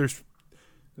there's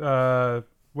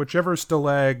whichever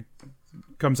stalag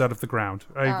comes out of the ground.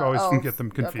 I always can get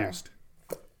them confused.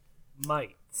 Okay.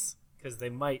 Mites, because they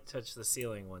might touch the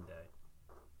ceiling one day.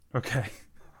 Okay.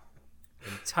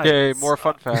 Yay, more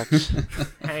fun facts.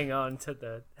 hang on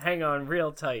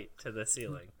real tight to the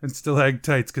ceiling. And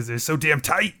stalactites because they're so damn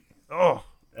tight. Oh.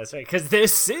 That's right, because they're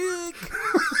sick.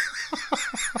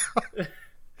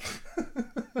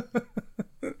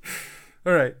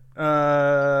 All right,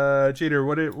 Jader,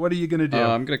 what are you gonna do?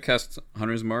 I'm gonna cast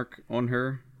Hunter's Mark on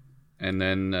her, and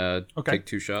then take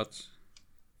 2 shots.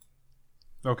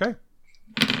 Okay.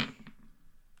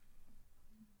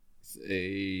 It's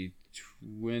a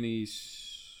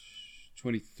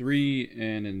 23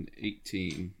 and an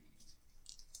 18.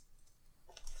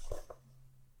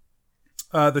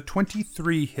 The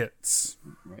 23 hits.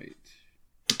 Right.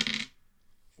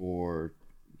 For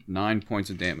 9 points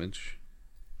of damage.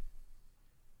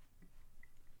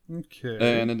 Okay.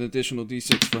 And an additional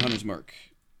d6 for Hunter's Mark.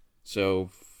 So,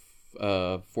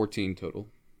 14 total.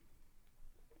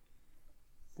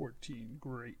 14,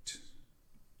 great.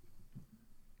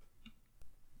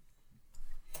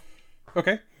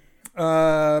 Okay.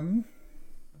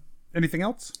 Anything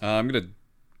else? I'm going to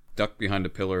duck behind a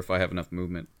pillar if I have enough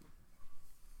movement.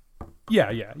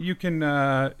 Yeah. You can,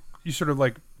 you sort of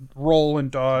like roll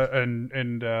and dodge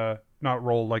and not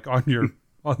roll like on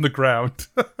the ground.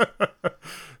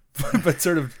 but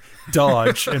sort of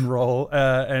dodge and roll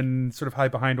and sort of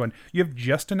hide behind one. You have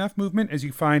just enough movement as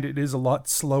you find it is a lot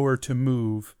slower to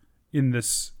move in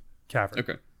this cavern.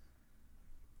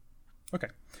 Okay.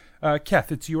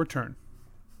 Keth, it's your turn.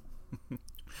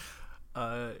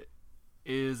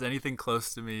 Is anything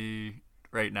close to me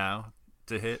right now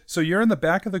to hit? So you're in the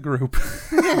back of the group.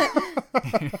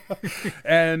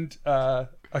 And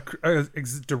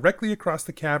directly across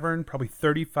the cavern, probably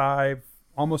 35,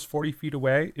 almost 40 feet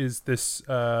away, is this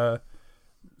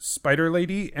spider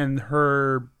lady, and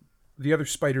the other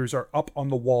spiders are up on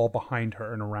the wall behind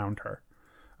her and around her.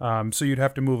 So you'd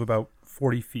have to move about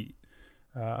 40 feet.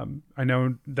 I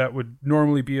know that would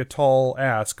normally be a tall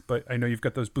ask, but I know you've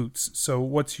got those boots. So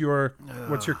what's your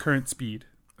current speed?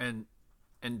 And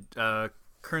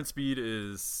current speed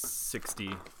is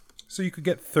 60. So you could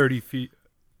get 30 feet.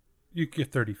 You could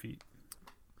get 30 feet.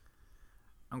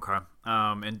 Okay.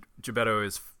 And Gebetto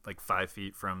is like 5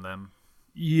 feet from them.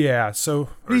 Yeah, so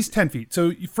he's 10 feet.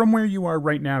 So from where you are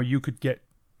right now, you could get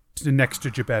next to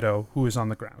Gebetto, who is on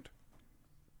the ground.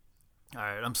 All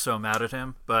right, I'm so mad at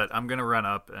him, but I'm gonna run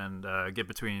up and get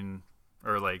between,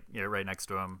 or like, yeah, right next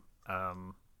to him,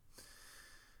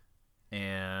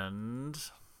 and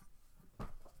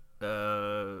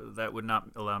that would not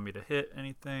allow me to hit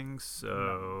anything.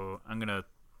 So I'm gonna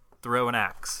throw an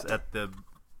axe at the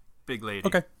big lady.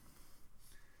 Okay.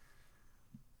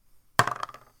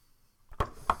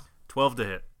 12 to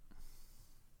hit.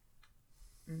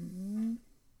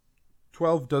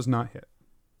 12 does not hit.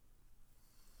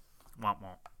 Womp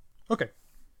womp. Okay.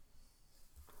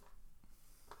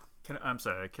 I'm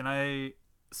sorry. Can I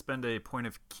spend a point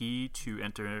of key to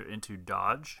enter into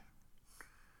dodge?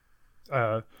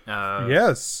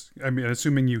 Yes. I mean,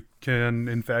 assuming you can,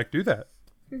 in fact, do that.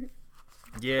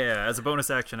 Yeah, as a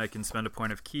bonus action, I can spend a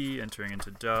point of key entering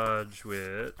into dodge,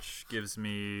 which gives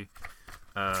me,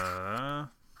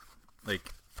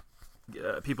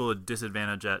 people a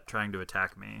disadvantage at trying to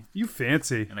attack me. You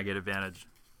fancy. And I get advantage.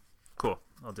 Cool.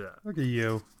 I'll do that. Look at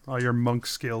you. All your monk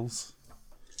skills.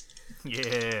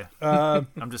 Yeah.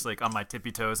 I'm just like on my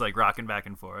tippy toes, like rocking back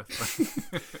and forth.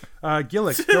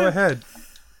 Gillick, go ahead.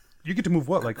 You get to move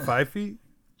what, like 5 feet?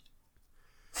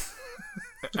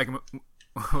 I can.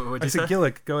 What'd you say? I said,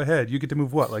 Gillick, go ahead. You get to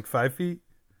move what, like 5 feet?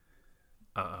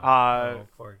 Oh,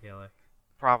 poor Gillick.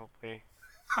 Probably.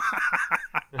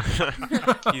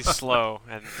 He's slow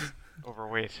and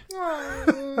overweight.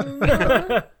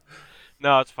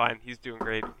 No, it's fine. He's doing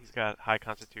great. He's got high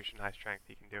constitution, high strength.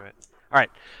 He can do it. All right.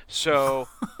 So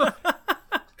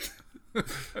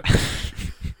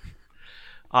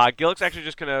Gillick's actually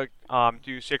just gonna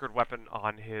do Sacred Weapon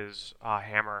on his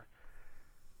hammer,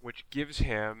 which gives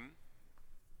him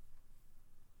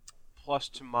plus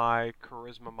to my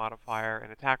charisma modifier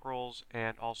and attack rolls,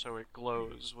 and also it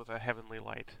glows with a heavenly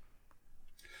light.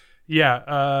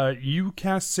 Yeah, you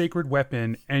cast Sacred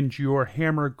Weapon, and your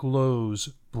hammer glows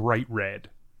bright red.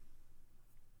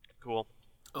 Cool.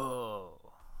 Oh,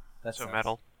 that's so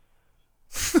metal.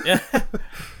 Yeah.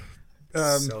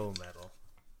 So metal.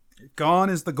 Gone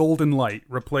is the golden light,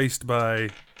 replaced by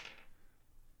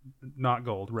not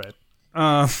gold, red.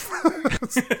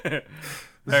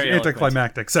 Very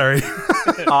anticlimactic. Sorry.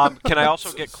 Can I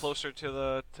also get closer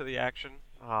to the action,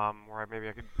 where maybe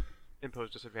I could impose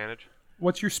disadvantage?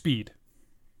 What's your speed?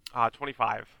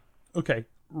 25. Okay,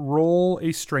 roll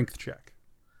a strength check.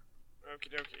 Okie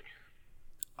dokie.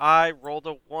 I rolled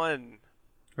a 1.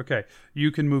 Okay,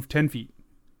 you can move 10 feet.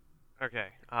 Okay,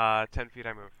 10 feet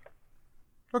I move.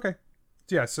 Okay.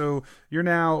 Yeah, so you're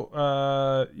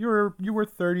now you were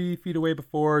 30 feet away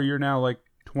before. You're now like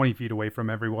 20 feet away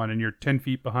from everyone, and you're 10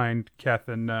 feet behind Keth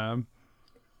and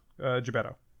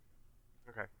Gebetto.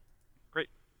 Okay, great.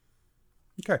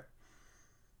 Okay.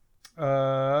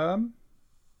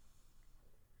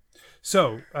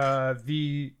 So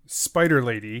the spider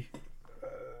lady,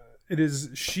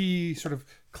 she sort of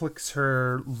clicks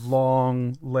her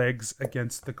long legs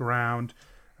against the ground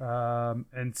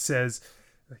and says,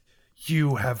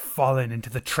 "You have fallen into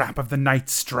the trap of the Night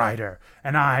Strider,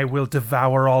 and I will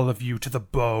devour all of you to the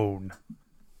bone."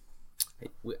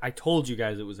 I told you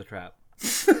guys it was a trap.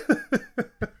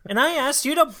 And I asked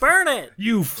you to burn it.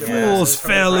 You fools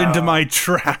fell into my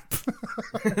trap.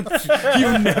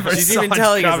 You never She's saw even it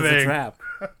telling coming. us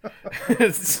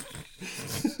it's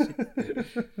a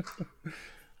trap.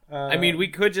 I mean, we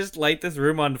could just light this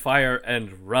room on fire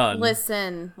and run.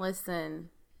 Listen.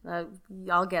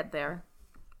 I'll get there.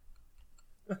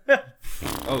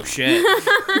 Oh shit!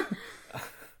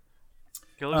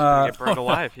 Gillick's gonna get burned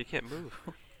alive. He can't move.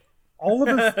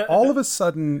 All of a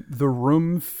sudden, the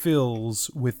room fills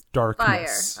with Fire.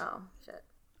 darkness. Oh, shit.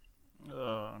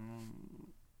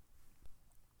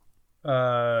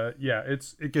 Yeah,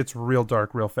 it gets real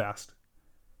dark real fast.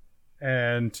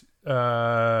 And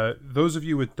those of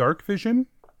you with dark vision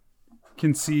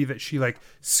can see that she like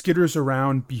skitters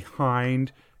around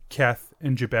behind Keth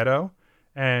and Gebetto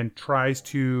and tries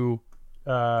to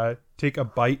take a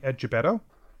bite at Gebetto.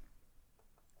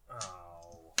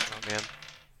 Oh man.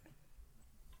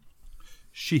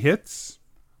 She hits.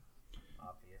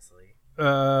 Obviously.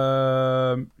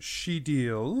 She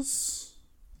deals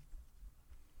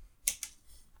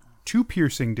 2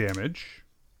 piercing damage,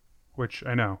 which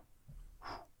I know,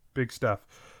 big stuff.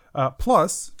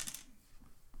 Plus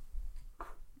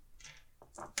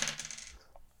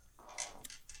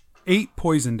 8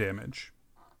 poison damage.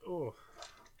 Oh.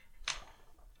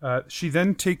 She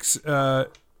then takes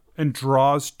and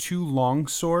draws 2 long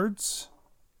swords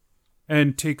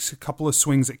and takes a couple of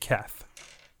swings at Keth.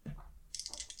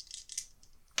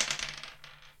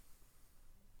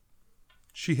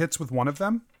 She hits with one of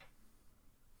them.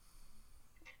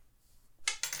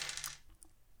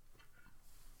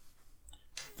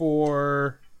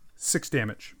 For 6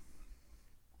 damage.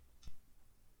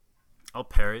 I'll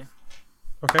parry.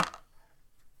 Okay.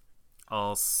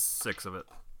 All 6 of it.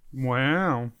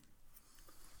 Wow.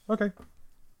 Okay.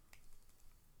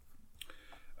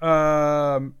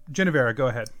 Genevera, go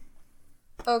ahead.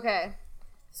 Okay.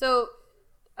 So,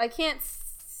 I can't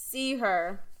see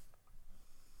her,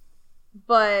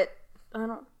 but I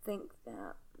don't think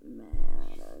that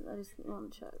matters. I just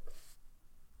want to check.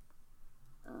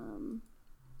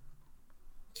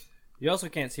 You also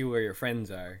can't see where your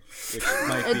friends are, which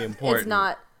might be important. It's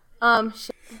not.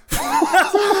 Shit.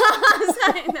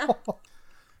 Sorry, no.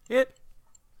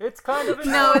 It's kind of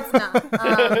No, it's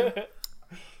not.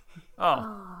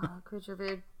 Oh. Creature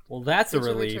beard. Well, that's a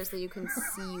Creature relief. creatures that you can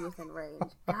see within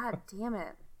range. God damn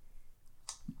it.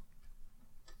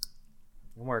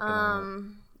 I'm working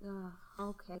on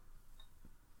Okay.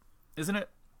 Isn't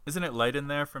it light in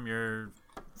there from your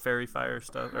fairy fire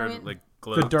stuff or I mean- like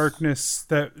globes? The darkness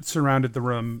that surrounded the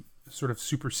room sort of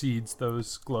supersedes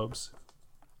those globes.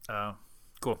 Oh,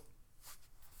 cool.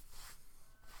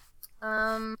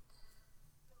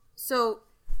 So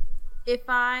if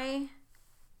I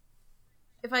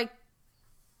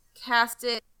cast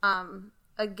it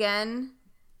again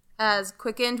as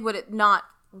quickened, would it not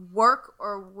work,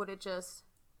 or would it just?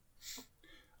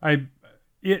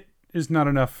 It is not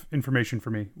enough information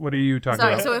for me. What are you talking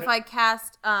Sorry. about? So if I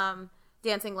cast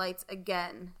dancing lights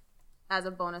again as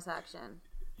a bonus action,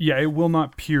 Yeah, it will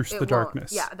not pierce it the won't.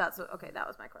 darkness. Yeah, that's okay. That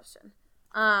was my question.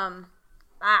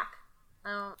 Back.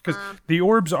 Because the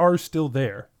orbs are still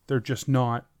there. They're just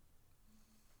not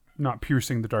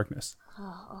piercing the darkness.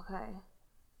 Oh, okay.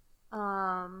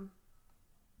 I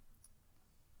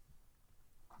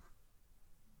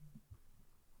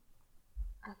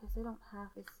guess I don't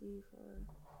have to see for.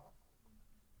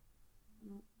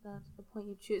 That's the point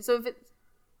you choose. So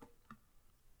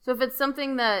if it's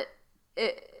something that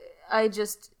I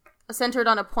just centered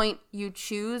on a point you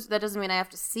choose, that doesn't mean I have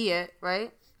to see it,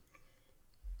 right?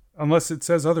 Unless it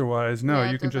says otherwise. No,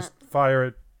 Yeah, you can just fire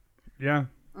it. Yeah.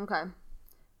 Okay.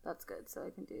 That's good. So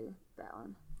I can do that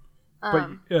one.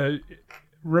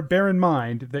 But bear in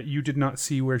mind that you did not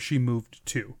see where she moved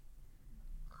to.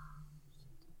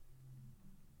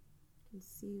 Can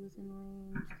see within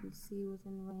range. Can see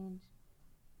within range.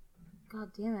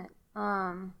 God damn it.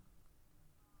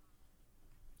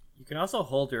 You can also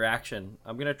hold your action.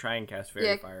 I'm gonna try and cast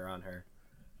Fairy Fire on her,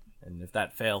 and if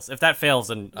that fails,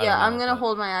 then I'm gonna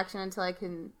hold my action until I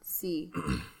can see.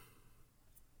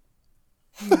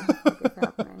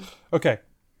 Okay.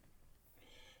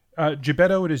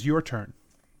 Gebetto, it is your turn.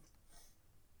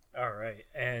 All right,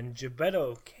 and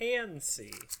Gebetto can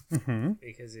see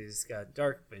because he's got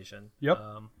dark vision. Yep.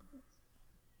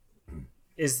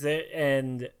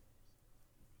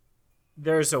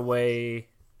 There's a way.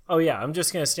 Oh yeah, I'm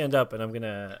just gonna stand up and I'm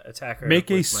gonna attack her. Make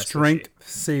a with my strength swishy.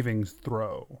 savings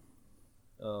throw.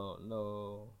 Oh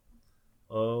no.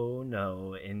 Oh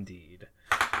no, indeed.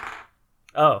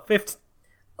 Oh, 15.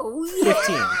 Oh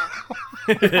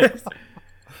yeah.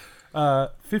 15.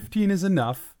 15 is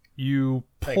enough. You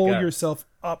Thank pull God. yourself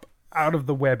up out of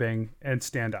the webbing and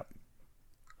stand up.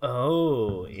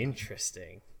 Oh,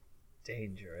 interesting.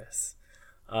 Dangerous.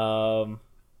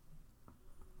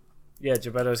 Yeah,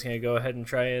 Gebetto's gonna go ahead and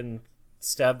try and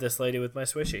stab this lady with my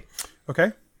swishy.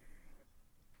 Okay.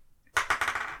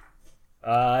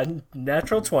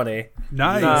 Natural 20.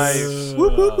 Nice.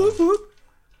 Whoop, whoop, whoop, whoop.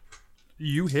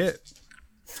 You hit.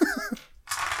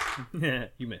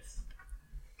 You miss.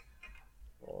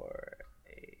 4,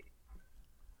 8,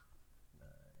 9,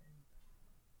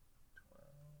 12,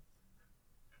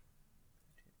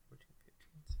 14,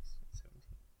 15, 16,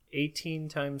 17. 18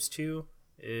 times 2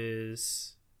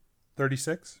 is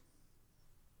 36.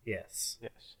 yes.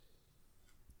 Yes.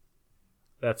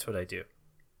 That's what I do.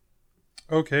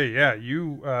 Okay, yeah,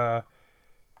 you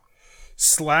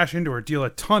slash into her, deal a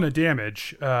ton of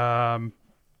damage.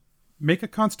 Make a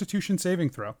Constitution saving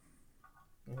throw.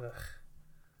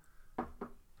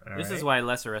 This is why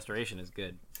Lesser Restoration is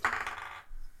good.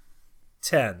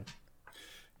 10.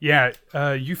 Yeah,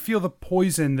 you feel the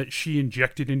poison that she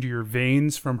injected into your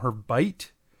veins from her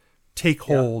bite take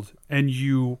hold, and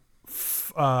you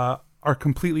are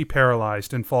completely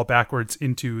paralyzed and fall backwards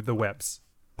into the webs.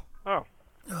 Oh.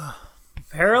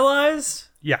 Paralyzed?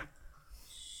 Yeah.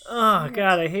 Oh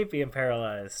god, I hate being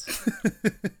paralyzed.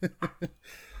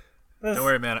 Don't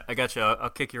worry, man. I got you. I'll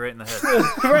kick you right in the head.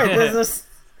 Right, there's this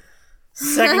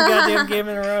second goddamn game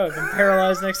in a row. I'm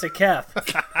paralyzed next to Kef.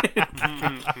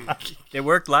 It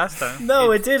worked last time.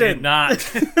 No, it didn't. Did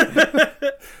not.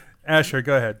 Asher,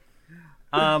 go ahead.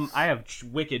 I have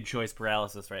wicked choice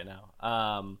paralysis right now.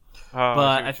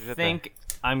 But I think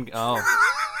I'm. Oh,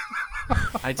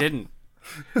 I didn't.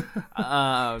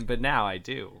 But now I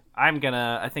do.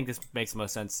 I think this makes the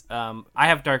most sense. I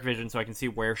have dark vision, so I can see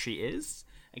where she is.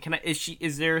 And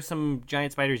is there some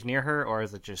giant spiders near her, or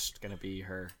is it just gonna be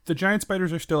her? The giant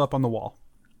spiders are still up on the wall.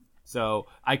 So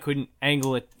I couldn't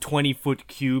angle a 20-foot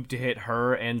cube to hit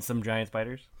her and some giant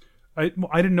spiders? I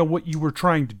didn't know what you were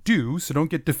trying to do, so don't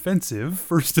get defensive,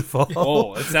 first of all.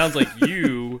 Oh, it sounds like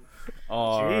you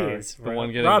are Jeez, the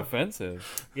one getting Rob,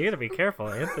 defensive. You gotta be careful.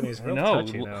 Anthony's real No,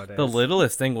 touchy nowadays. the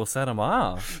littlest thing will set him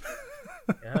off.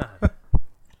 Yeah.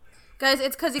 Guys,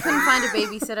 it's because you couldn't find a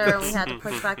babysitter and we had to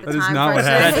push back the That is time not for what a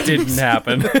happened. second. Didn't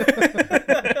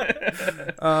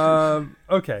happen.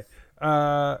 Okay.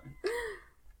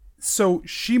 So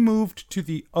she moved to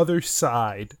the other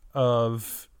side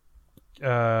of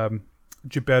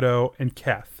Gebetto and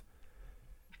Keth.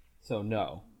 So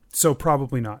no. So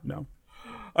probably not, no.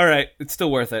 All right, it's still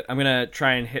worth it. I'm gonna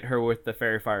try and hit her with the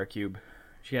fairy fire cube.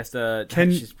 She has to.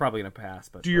 She's probably gonna pass.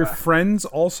 But do your friends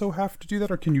also have to do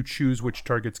that, or can you choose which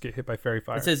targets get hit by fairy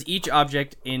fire? It says each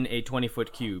object in a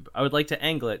 20-foot cube. I would like to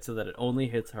angle it so that it only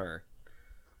hits her.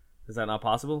 Is that not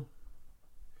possible?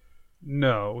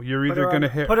 No, you're either gonna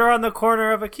hit. Put her on the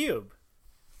corner of a cube.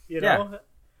 You know? Yeah,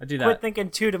 I do that. Quit thinking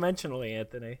two-dimensionally,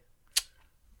 Anthony.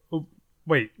 Oh,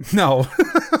 wait, no.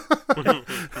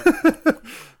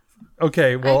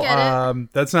 Okay, well,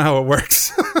 that's not how it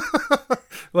works.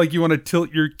 Like you want to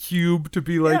tilt your cube to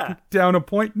be like Yeah. down a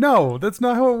point? No, that's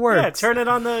not how it works. Yeah, turn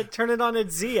it on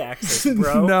its z-axis,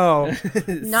 bro. No,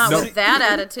 Not with that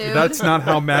attitude. that's not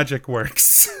how magic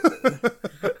works.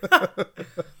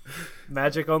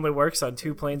 Magic only works on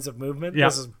 2 planes of movement. Yeah.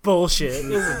 This is bullshit.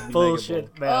 This is bullshit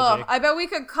Oh, magic. I bet we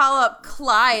could call up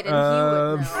Clyde and he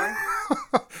would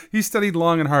know. He studied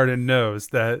long and hard and knows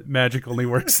that magic only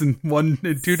works in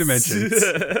 2 dimensions.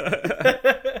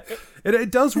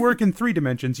 It does work in 3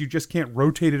 dimensions. You just can't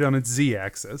rotate it on its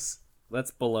z-axis.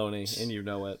 That's baloney, and you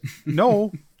know it.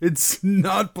 No, it's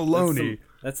not baloney.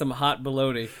 That's some hot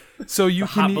baloney. So you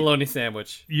Hot can baloney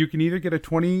sandwich. you can either get a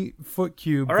 20-foot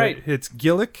cube All right. that hits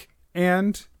Gillick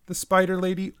and the Spider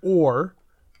Lady, or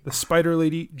the Spider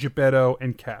Lady, Geppetto,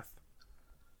 and Kath.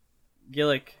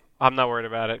 Gillick. I'm not worried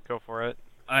about it. Go for it.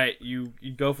 Alright, you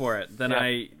go for it. Then Yeah.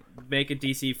 I make a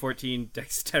DC 14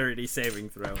 dexterity saving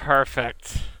throw.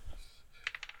 Perfect.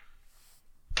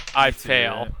 I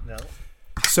fail. No.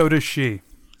 So does she.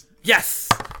 Yes!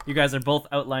 You guys are both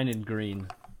outlined in green.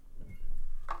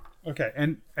 Okay,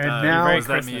 and Now, now is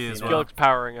that me as well? Gillick's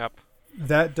powering up.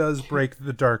 that does break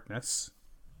the darkness.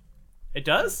 It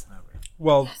does?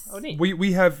 Well, Oh, neat.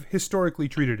 we have historically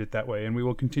treated it that way, and we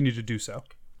will continue to do so.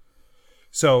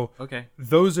 So, Okay.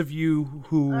 those of you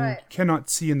who right. cannot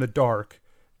see in the dark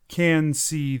can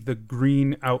see the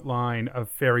green outline of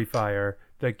fairy fire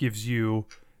that gives you...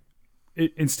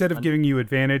 instead of giving you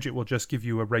advantage, it will just give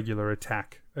you a regular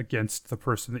attack against the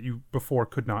person that you before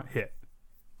could not hit.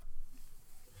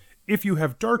 If you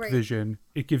have dark Great. vision,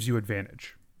 it gives you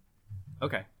advantage.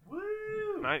 Okay.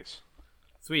 Nice.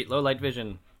 Sweet, low light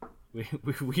vision.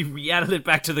 We added it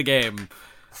back to the game.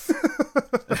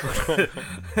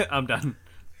 I'm done.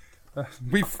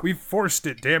 We've forced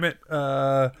it, damn it.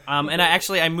 And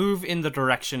I move in the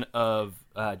direction of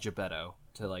Geppetto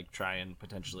to like try and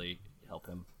potentially help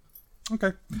him.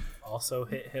 Okay. Also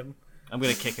hit him. I'm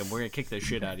gonna kick him. We're gonna kick the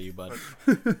shit out of you, bud.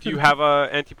 Do you have a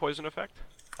anti-poison effect?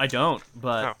 I don't,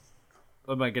 but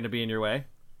Oh. am I gonna be in your way?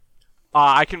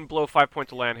 I can blow 5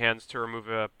 points of land hands to remove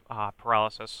a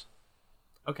paralysis.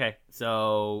 Okay,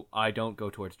 so I don't go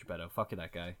towards Geppetto. Fuck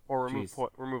that guy. Or remove Jeez.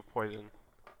 remove poison.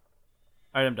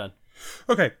 Alright, I'm done.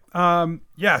 Okay.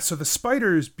 Yeah, so the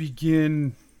spiders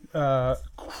begin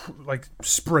like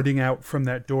spreading out from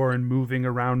that door and moving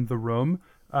around the room.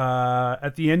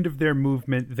 At the end of their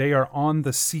movement, they are on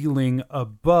the ceiling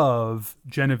above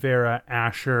Genevera,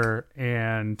 Asher,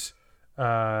 and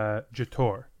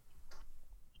Jator.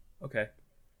 Okay.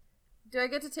 Do I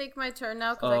get to take my turn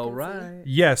now? 'Cause I can see? Alright.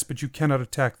 Yes, but you cannot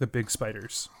attack the big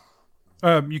spiders.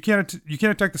 You can't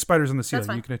attack the spiders on the ceiling.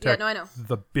 fine. You can Yeah, attack no, I know.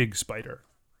 the big spider.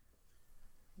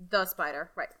 The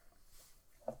spider, right.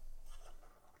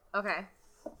 Okay.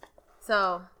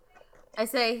 So, I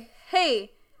say,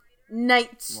 hey,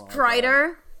 Night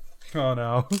Strider, Oh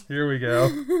no! Here we go.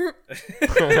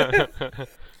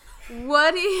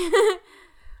 what do you...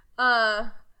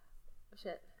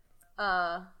 Shit.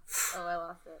 Oh, I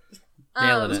lost it.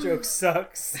 Nailing it. Joke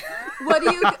sucks. What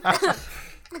do you...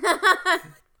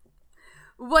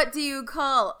 What do you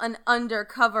call an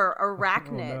undercover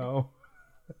arachnid? No.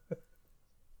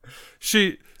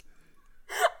 She.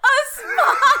 A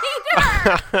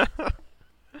spider!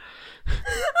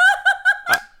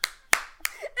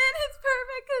 And it's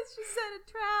perfect because she set a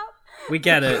trap. We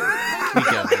get it. We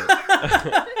get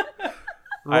it.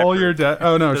 Roll your die.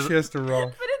 Oh no, she has to roll.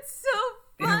 But it's so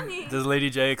funny. Does Lady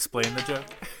J explain the joke?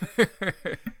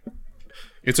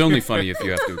 It's only funny if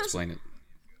you have to explain it.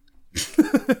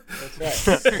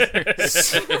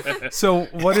 So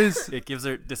what is It gives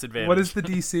her disadvantage. what is the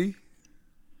DC?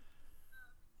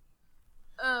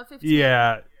 15.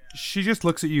 Yeah, she just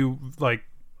looks at you like,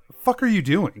 "Fuck, are you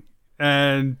doing?"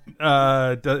 And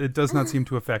it does not seem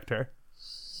to affect her.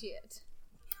 Shit.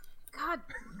 God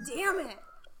damn it.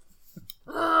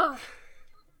 Ugh.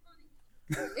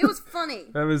 It was funny.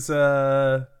 That was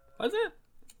Was it?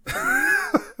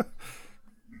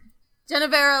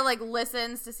 Genevera like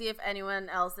listens to see if anyone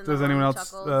else in the Does room anyone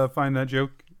else chuckles. find that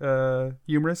joke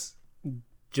humorous?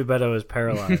 Geppetto is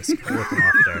paralyzed with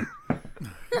laughter.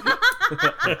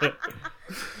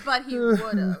 But he would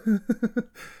have.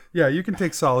 Yeah, you can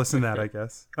take solace in that, I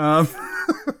guess. All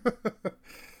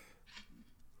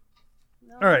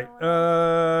right,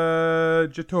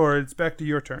 Jator, it's back to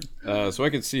your turn. So I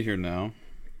can see her now.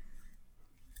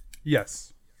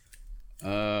 Yes.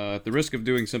 At the risk of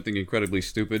doing something incredibly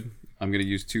stupid, I'm going to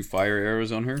use 2 fire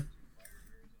arrows on her.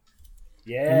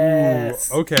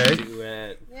 Yes. Okay. Do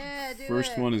it. Yeah, do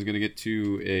First it. one is going to get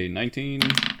to a 19,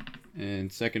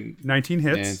 and second 19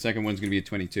 hits. and second one's going to be a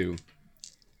 22.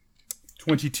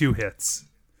 22 hits.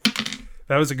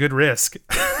 That was a good risk.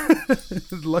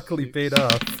 Luckily paid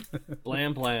off.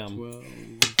 Blam blam. 12.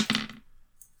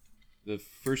 The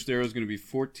first arrow is going to be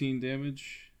 14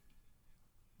 damage.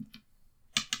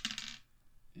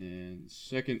 And the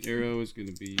second arrow is going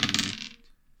to be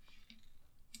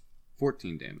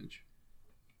 14 damage.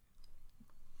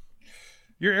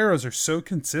 Your arrows are so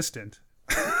consistent.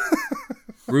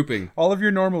 Grouping. All of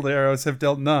your normal arrows have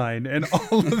dealt 9, and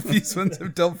all of these ones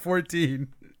have dealt 14.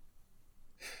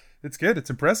 It's good. It's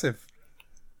impressive.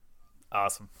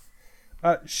 Awesome.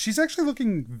 She's actually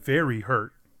looking very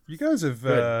hurt. You guys have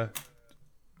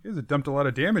dumped a lot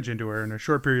of damage into her in a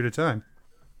short period of time.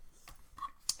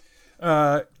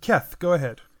 Keth, go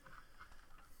ahead.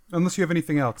 Unless you have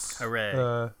anything else. Hooray.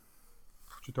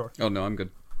 Jator. Oh, no, I'm good.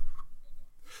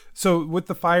 So with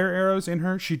the fire arrows in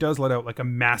her, she does let out like a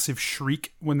massive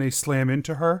shriek when they slam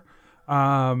into her.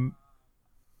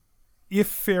 If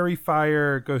fairy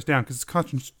fire goes down, because it's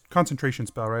a concentration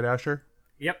spell, right, Asher?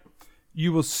 Yep.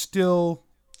 You will still...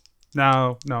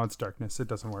 No, it's darkness. It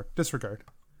doesn't work. Disregard.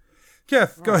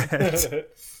 Keth, go ahead.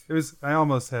 I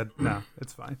almost had... No,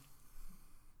 it's fine.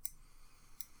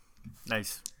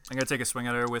 Nice. I'm going to take a swing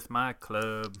at her with my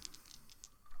club.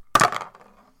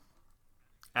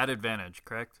 At advantage,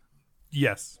 correct?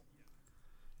 Yes.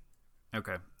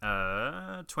 Okay.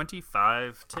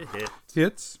 25 to hit.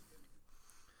 Hits.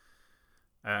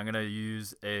 I'm going to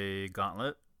use a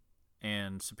gauntlet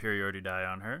and superiority die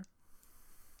on her.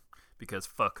 Because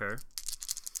fuck her.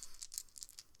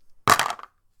 6,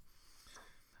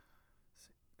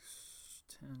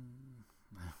 10,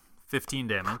 15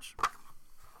 damage.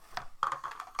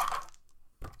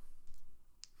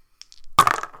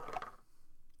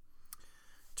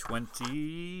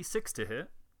 $26 to hit.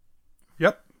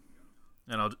 Yep.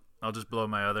 And I'll just blow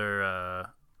my other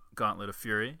Gauntlet of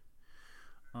Fury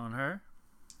on her.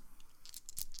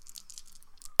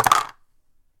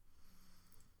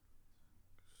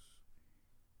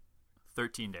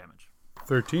 $13 damage.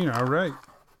 13, all right.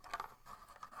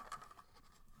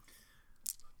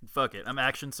 Fuck it, I'm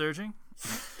action surging.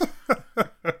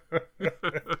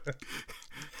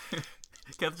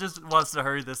 Kev just wants to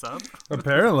hurry this up.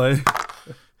 Apparently.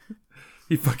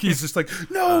 He's just like,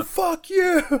 no, fuck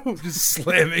you! Just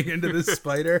slamming into the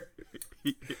spider.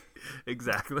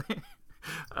 Exactly.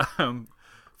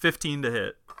 15 to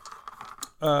hit.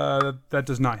 That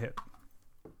does not hit.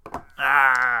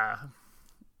 Ah!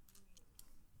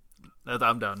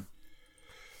 I'm done.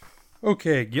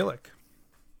 Okay, Gillick.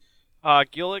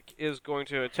 Gillick is going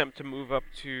to attempt to move up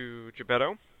to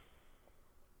Gebetto.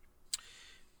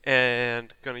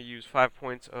 And going to use 5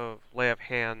 points of Lay of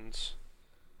Hands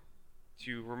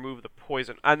to remove the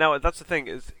poison. Now, that's the thing,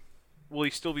 is will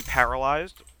he still be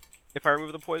paralyzed if I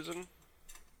remove the poison?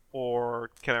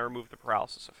 Or can I remove the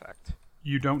paralysis effect?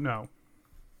 You don't know.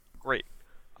 Great.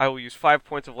 I will use 5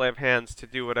 points of Lay of Hands to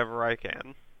do whatever I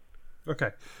can.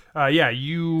 Okay.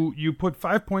 You put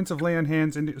 5 points of lay on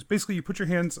hands, and basically you put your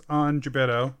hands on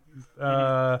Gebetto,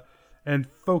 and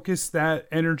focus that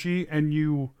energy, and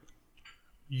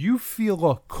you feel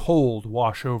a cold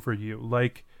wash over you,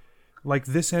 like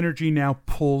this energy now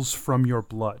pulls from your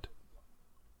blood.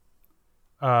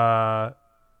 When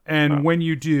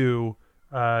you do,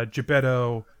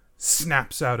 Gebetto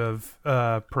snaps out of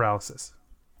paralysis.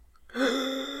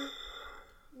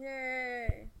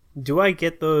 Yay. Do I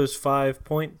get those 5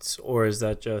 points, or is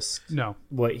that just No.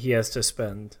 what he has to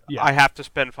spend? Yeah. I have to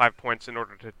spend 5 points in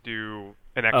order to do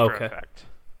an extra effect.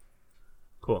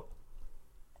 Cool.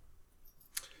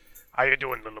 How you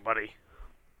doing, little buddy?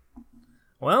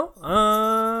 Well,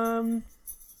 I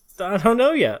don't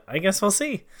know yet. I guess we'll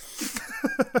see.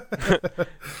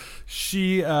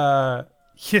 She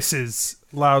hisses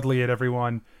loudly at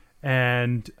everyone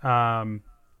and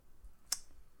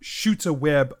shoots a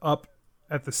web up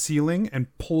at the ceiling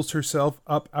and pulls herself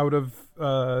up out of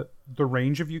the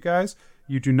range of you guys.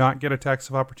 You do not get attacks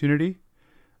of opportunity.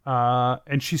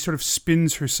 And she sort of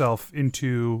spins herself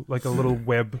into like a little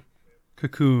web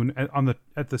cocoon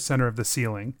at the center of the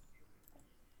ceiling.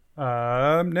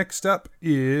 Next up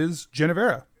is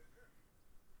Genevera.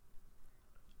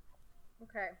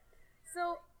 Okay.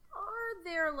 So, are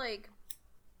there, like,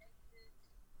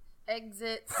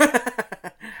 exits?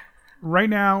 Right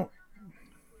now,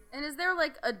 And is there,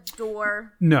 like, a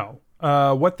door? no.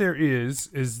 What there is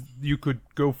you could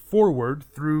go forward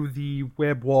through the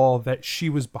web wall that she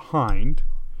was behind,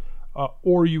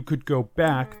 or you could go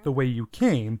back the way you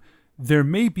came. There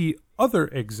may be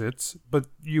other exits, but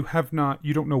you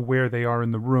don't know where they are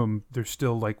in the room. They're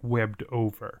still, like, webbed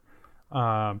over.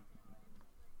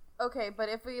 Okay, but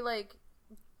if we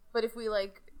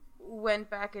went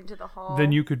back into the hall,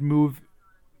 Then you could move.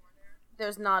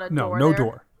 there's not a No, door no there?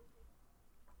 door.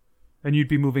 and you'd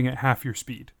be moving at half your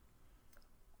speed.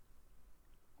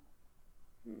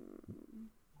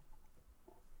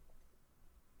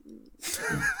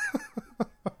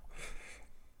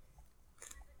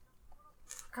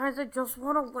 Guys, I just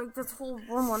want to light this whole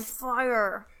room on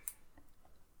fire.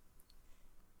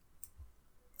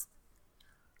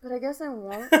 But I guess I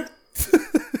won't.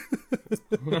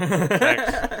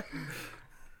 Thanks.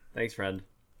 Thanks, friend.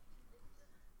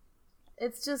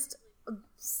 It's just,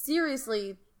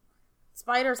 seriously,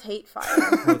 spiders hate fire.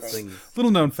 I think.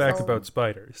 Little known fact So- about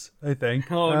spiders, I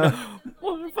think. Oh no!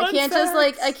 I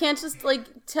can't just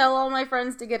tell all my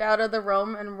friends to get out of the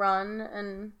room and run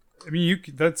and. I mean,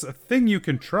 that's a thing you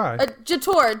can try.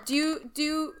 Jator,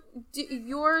 do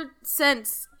your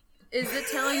sense, is it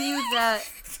telling you that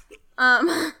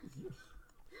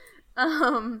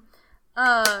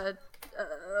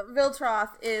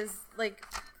Viltroth is like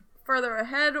further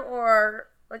ahead, or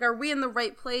like are we in the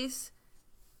right place?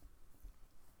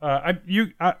 I'll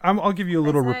give you a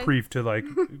little I say- reprieve to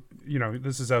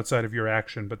this is outside of your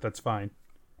action, but that's fine.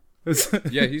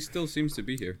 Yeah, he still seems to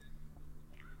be here.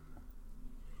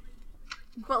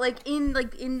 But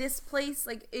in this place,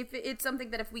 if it's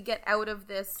something that if we get out of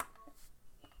this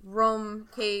room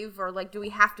cave, or do we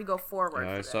have to go forward?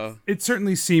 I for saw. this? It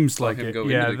certainly seems like him it. go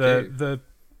Yeah, into the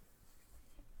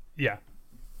yeah.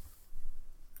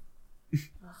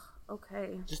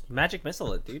 Okay. Just magic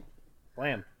missile it, dude.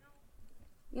 Blam.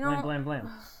 You know, Blam, blam,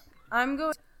 blam. I'm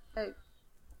going.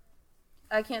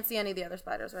 I can't see any of the other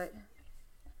spiders, right?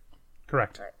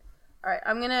 Correct. All right.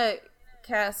 I'm gonna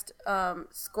cast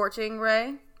Scorching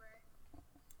Ray.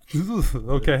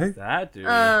 Okay. That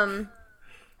dude.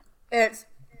 It's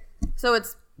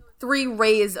 3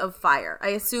 rays of fire. I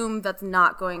assume that's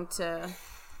not going to.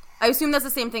 I assume that's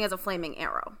the same thing as a flaming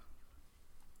arrow,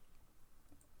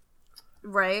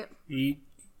 right?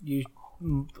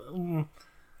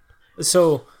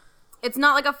 So It's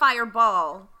not like a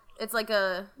fireball. It's like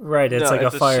a right, it's like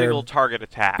it's a fire single target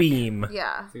attack. beam,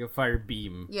 yeah, It's like a fire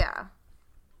beam. yeah.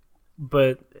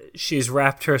 but she's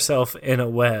wrapped herself in a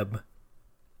web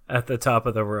at the top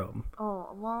of the room. Oh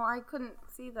well, I couldn't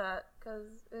see that because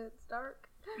it's dark.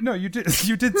 No, you did.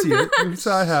 You did see it. You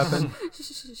saw it happen.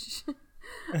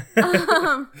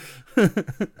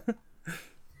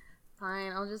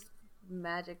 Fine, I'll just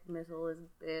magic missile this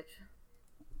bitch.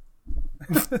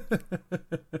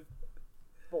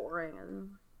 Boring.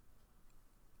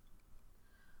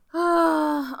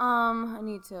 I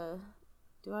need to.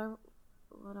 What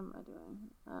am I doing?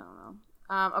 I don't know.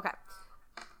 Okay.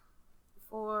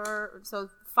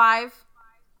 5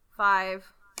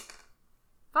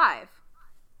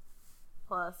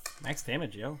 plus Max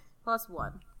damage, yo. plus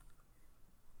 1.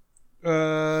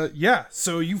 Yeah.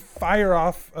 So you fire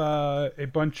off a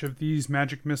bunch of these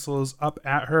magic missiles up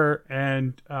at her,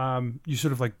 and you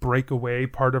sort of break away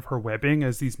part of her webbing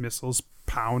as these missiles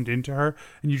pound into her,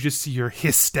 and you just see her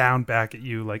hiss down back at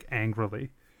you angrily.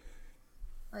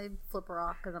 I flip her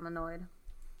off because I'm annoyed.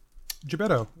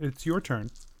 Gebetto, it's your turn.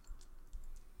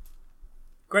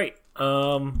 Great.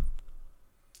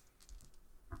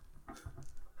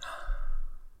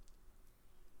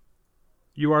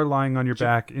 You are lying on your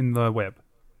back in the web.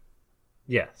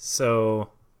 Yeah, so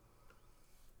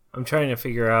I'm trying to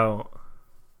figure out.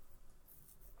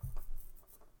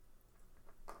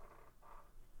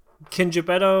 Can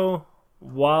Gebetto,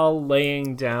 while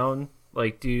laying down,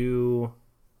 do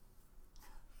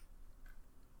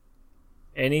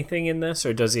anything in this,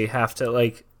 or does he have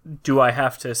to, do I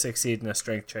have to succeed in a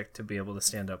strength check to be able to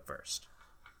stand up first?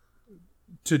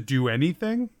 To do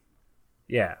anything?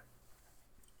 Yeah.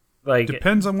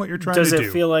 Depends on what you're trying to do. Does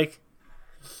it feel like...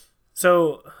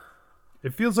 So...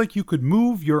 It feels like you could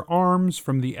move your arms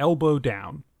from the elbow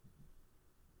down.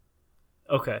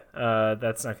 Okay,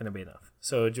 that's not going to be enough.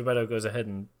 So Gebetto goes ahead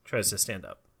and tries to stand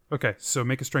up. Okay, so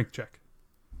make a strength check.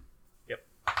 Yep.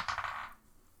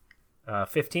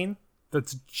 15?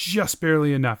 That's just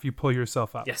barely enough. You pull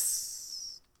yourself up.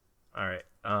 Yes. All right.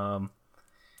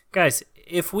 Guys,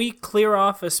 if we clear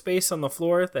off a space on the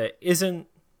floor that isn't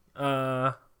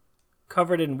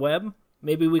covered in web,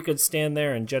 maybe we could stand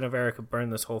there and Genevera could burn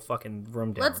this whole fucking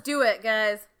room down. Let's do it,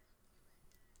 guys.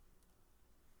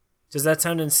 Does that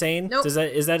sound insane? Nope.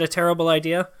 Is that a terrible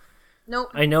idea? Nope.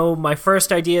 I know my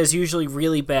first idea is usually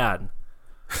really bad.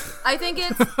 I think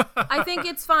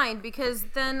it's fine, because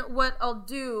then what I'll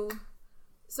do,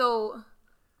 so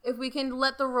if we can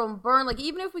let the room burn,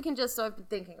 even if we can just, so I've been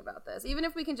thinking about this, even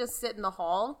if we can just sit in the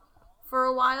hall for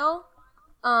a while.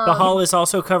 The hall is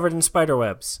also covered in spider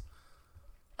webs.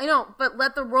 I know, but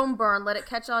let the room burn, let it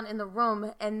catch on in the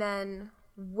room, and then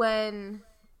when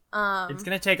It's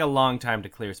gonna take a long time to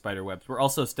clear spider webs. We're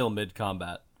also still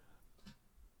mid-combat.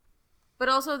 but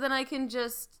also then I can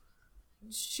just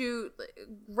shoot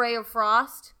Ray of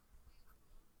Frost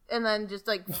and then just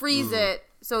like freeze it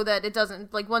so that it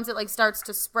doesn't, like, once it like starts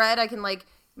to spread, I can like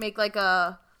make like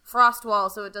a frost wall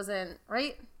so it doesn't,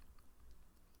 right?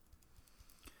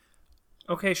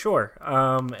 Okay, sure.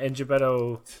 And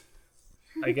Gebetto,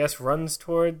 I guess, runs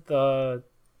toward the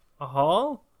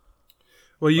hall?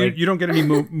 Well, you don't get any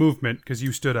movement because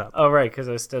you stood up. Oh, right, because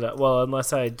I stood up. Well,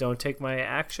 unless I don't take my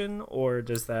action, or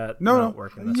does that not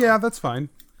work in this Yeah, one? that's fine.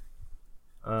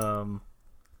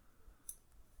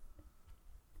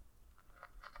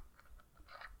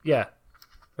 Yeah.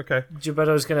 Okay.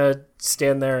 Gebetto's gonna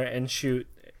stand there and shoot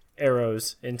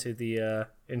arrows into the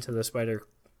spider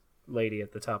lady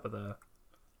at the top of the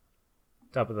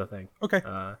thing. Okay.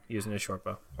 Using a short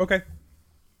bow. Okay.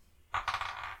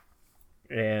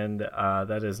 And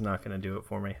that is not going to do it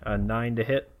for me. 9 to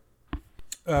hit.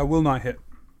 Will not hit.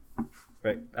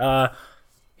 Right.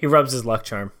 He rubs his luck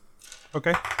charm.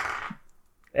 Okay.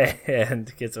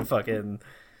 And gets a fucking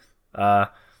 10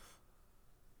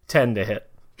 to hit.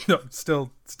 No,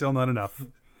 still not enough.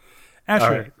 Asher,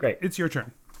 All right, great. It's your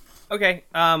turn. Okay.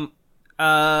 I'm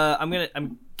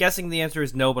guessing the answer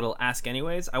is no, but I'll ask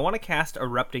anyways. I want to cast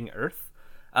Erupting Earth.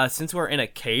 Since we're in a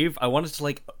cave, I wanted to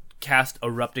like cast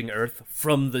Erupting Earth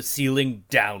from the ceiling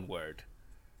downward.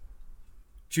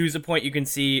 Choose a point you can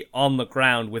see on the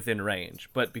ground within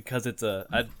range, but because it's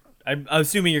I'm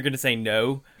assuming you're going to say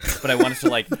no, but I wanted to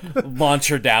like launch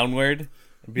her downward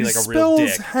and be like a real dick.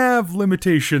 Spells have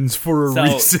limitations for a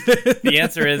reason. The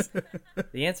answer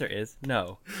is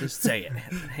no. Just say it,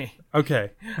 Anthony.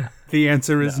 Okay. The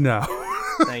answer is no.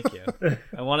 Thank you.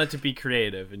 I wanted to be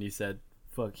creative, and you said,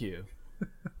 "Fuck you."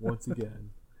 Once again.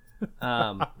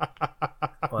 Wow,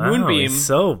 Moonbeam. he's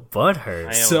so butthurt. I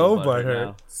am So butthurt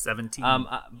now. 17.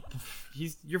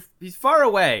 He's far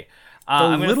away. The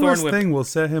I'm gonna Thorn littlest Whip. thing will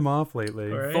set him off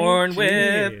lately. Right? Thorn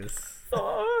Whip. Jeez.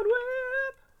 Thorn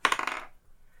Whip.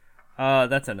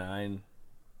 That's a 9.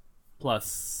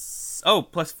 Plus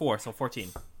 4, so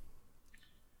 14.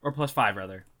 Or plus 5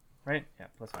 rather. Right? Yeah,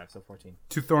 plus 5, so 14.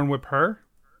 To Thorn Whip her?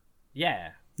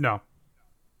 Yeah. No.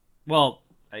 Well,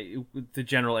 the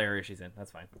general area she's in.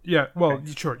 That's fine. Yeah, well,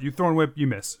 sure. You Thorn Whip, you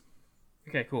miss.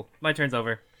 Okay, cool. My turn's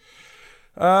over.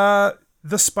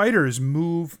 The spiders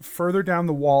move further down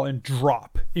the wall and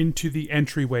drop into the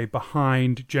entryway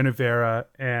behind Genevera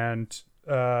and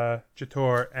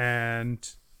Jator and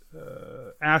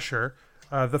Asher.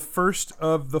 The first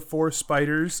of the 4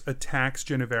 spiders attacks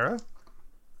Genevera.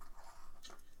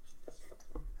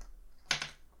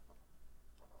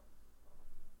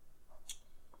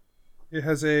 It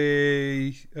has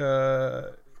a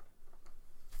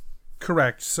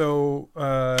correct. So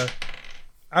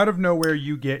out of nowhere,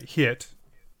 you get hit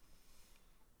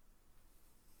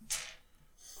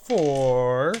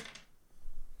for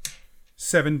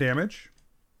 7 damage.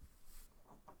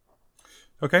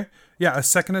 Okay. Yeah, a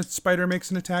second spider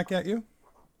makes an attack at you.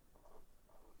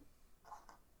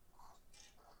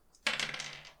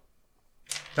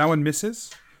 That one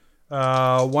misses.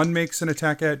 One makes an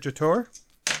attack at Jator.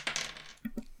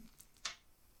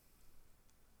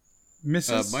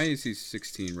 Misses. My AC is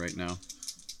 16 right now.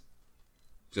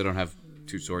 'Cause I don't have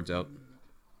 2 swords out.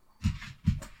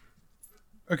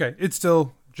 Okay, it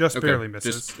still just Okay, barely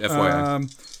misses. just FYI.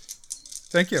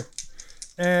 Thank you.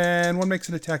 And one makes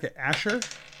an attack at Asher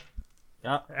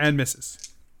Yeah. and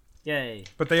misses. Yay.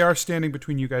 But they are standing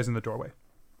between you guys in the doorway.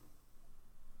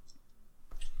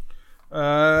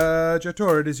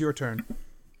 Jator, it is your turn.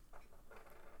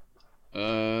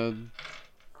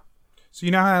 So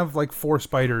you now have like 4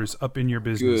 spiders up in your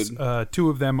business. Good. 2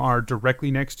 of them are directly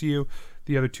next to you.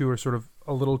 The other 2 are sort of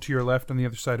a little to your left on the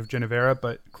other side of Genevera,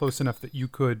 but close enough that you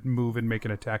could move and make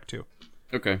an attack too.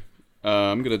 Okay.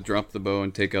 I'm going to drop the bow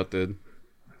and take out the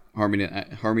Harmony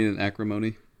and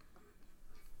Acrimony.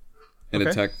 And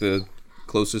Okay. attack the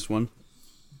closest one.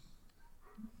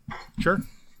 Sure.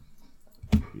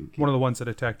 One of the ones that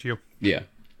attacked you. Yeah.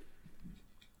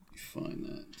 Let me find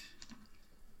that.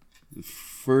 The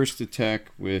first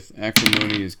attack with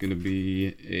Acrimony is going to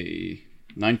be a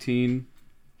 19.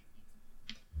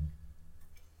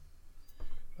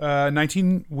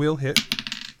 19 will hit.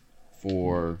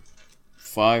 For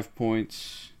 5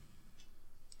 points.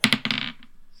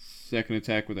 Second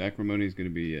attack with Acrimony is going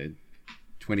to be a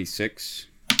 26.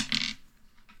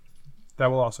 That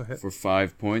will also hit. For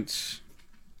 5 points.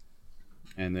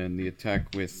 And then the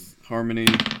attack with Harmony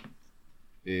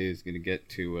is going to get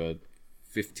to a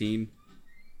 15.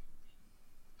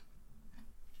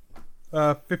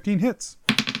 15 hits.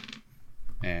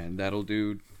 And that'll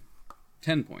do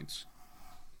 10 points.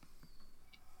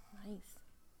 Nice.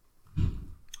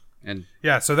 And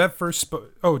Yeah, so that first...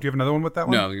 oh, do you have another one with that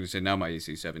one? no, I was going to say now my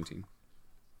AC is 17.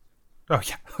 Oh,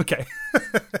 yeah. Okay.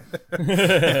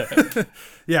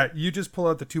 Yeah, you just pull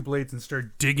out the two blades and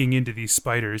start digging into these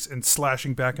spiders and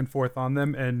slashing back and forth on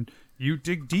them, and you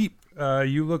dig deep.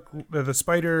 You look... the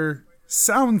spider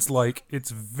sounds like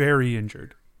it's very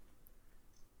injured.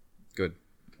 Good.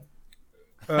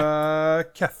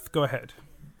 Keth, go ahead.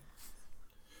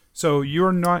 So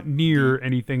you're not near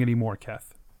anything anymore,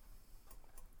 Keth.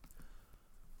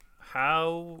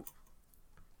 How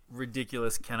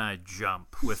ridiculous can I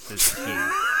jump with this key?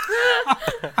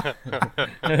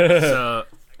 So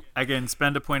I can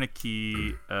spend a point of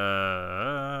key.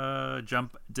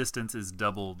 Jump distance is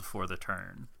doubled for the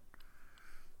turn.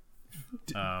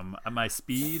 My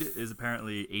speed is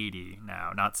apparently 80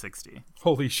 now, not 60.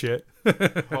 Holy shit.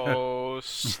 Oh,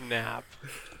 snap.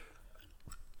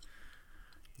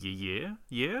 Yeah.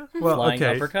 Well, Flying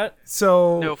okay. uppercut?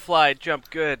 So... No, fly, jump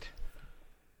good.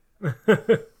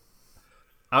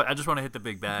 I just want to hit the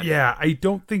big bad. Yeah, I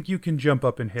don't think you can jump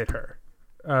up and hit her.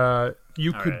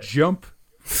 You could right. jump...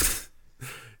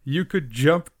 you could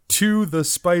jump to the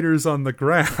spiders on the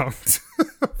ground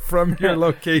from your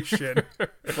location.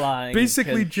 Flying.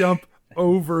 Basically jump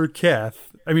over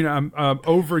Keth. I mean,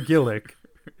 over Gillick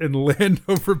and land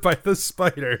over by the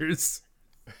spiders.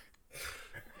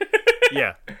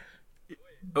 Yeah.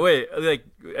 Oh, wait, like,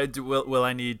 will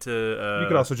I need to... You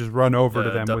could also just run over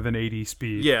to them du- with an 80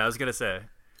 speed. Yeah, I was going to say.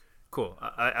 Cool.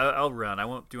 I'll run. I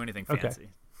won't do anything Okay.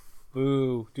 fancy.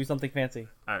 Ooh, do something fancy.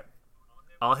 All right.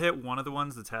 I'll hit one of the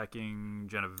ones attacking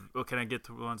Genevieve. Oh, can I get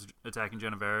to the ones attacking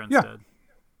Genevera instead? Yeah.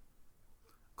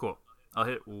 Cool. I'll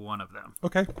hit one of them.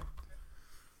 Okay.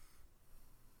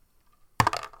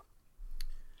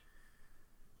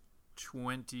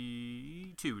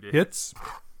 22 to hit. Hits.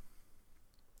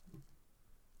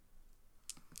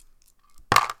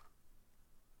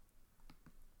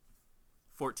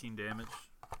 $14 damage.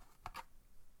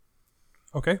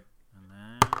 Okay. And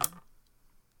then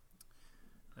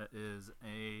that is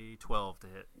a 12 to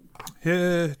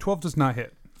hit. 12 does not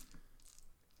hit.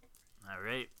 All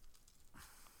right.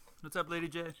 What's up, Lady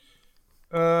J?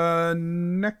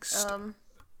 Next.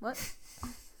 What?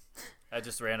 I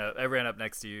just ran up. I ran up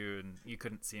next to you, and you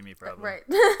couldn't see me, probably. Right.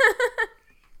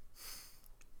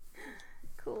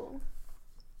 Cool.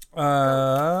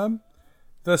 The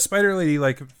spider lady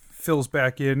fills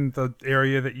back in the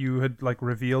area that you had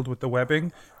revealed with the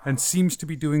webbing, and seems to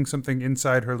be doing something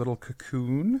inside her little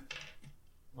cocoon.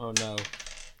 Oh no.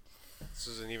 This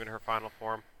isn't even her final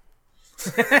form.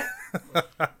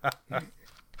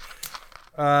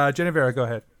 Genevera, go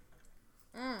ahead.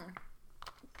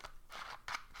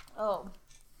 Oh.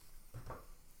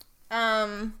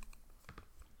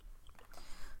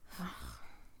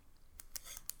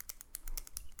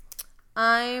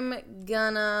 I'm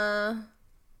gonna...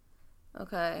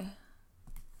 Okay.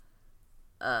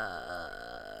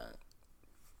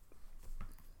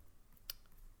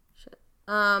 Shit.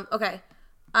 Okay.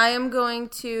 I am going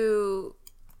to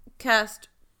cast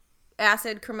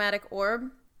Acid Chromatic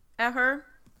Orb at her.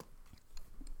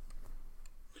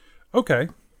 Okay.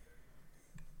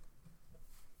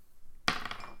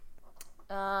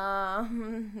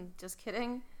 Just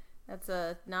kidding. That's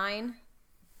a 9.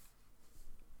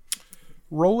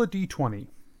 Roll a d20.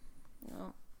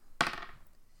 No.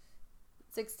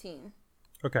 16.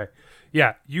 Okay.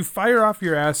 Yeah, you fire off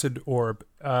your acid orb.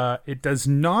 It does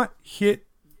not hit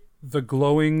the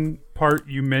glowing part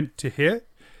you meant to hit.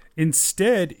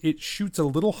 Instead, it shoots a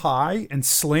little high and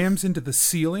slams into the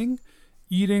ceiling,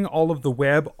 eating all of the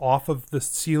web off of the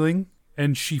ceiling,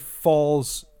 and she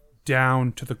falls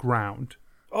down to the ground.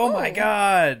 Oh my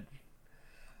god.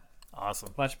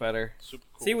 Awesome. Much better. Super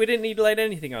cool. See, we didn't need to light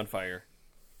anything on fire.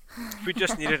 We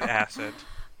just needed acid.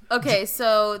 Okay,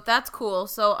 so that's cool.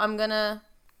 So I'm gonna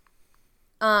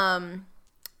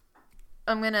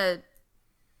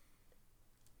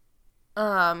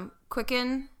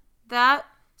quicken that.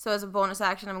 So as a bonus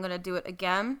action, I'm gonna do it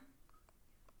again.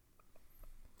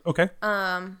 Okay.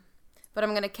 But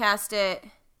I'm gonna cast it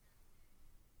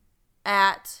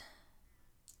at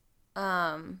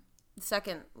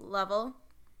second level.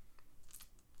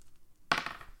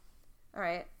 All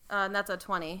right, and that's a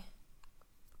 20.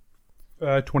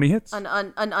 20 hits? An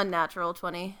unnatural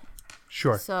 20.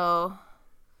 Sure. So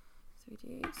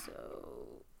 3d8.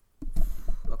 So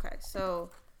okay. So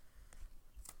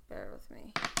bear with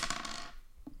me.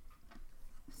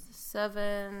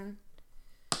 7,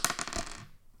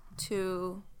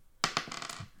 2,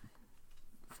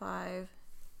 5,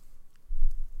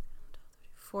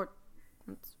 4.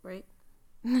 That's right.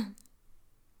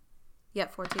 Yeah,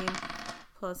 14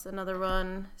 plus another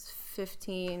run is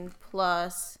 15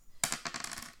 plus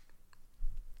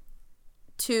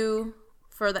 2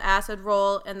 for the acid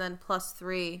roll, and then plus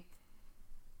 3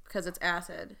 because it's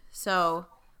acid. So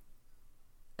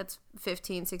that's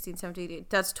 15, 16, 17, 18.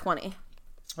 That's 20.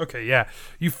 Okay, yeah.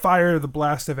 You fire the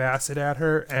blast of acid at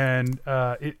her, and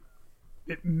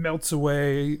it melts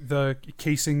away the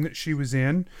casing that she was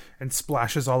in and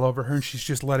splashes all over her, and she's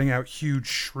just letting out huge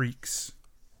shrieks.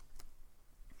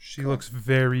 She looks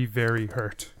very, very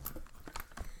hurt.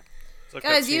 Like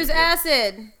Guys, use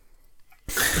acid.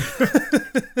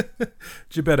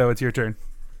 Gebetto, it's your turn.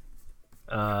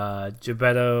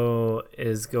 Gebetto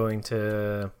is going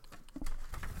to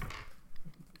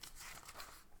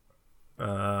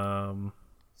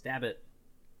Stab it.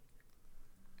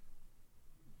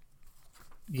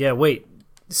 Yeah, wait.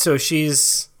 So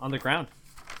she's On the ground.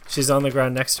 on the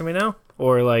ground next to me now?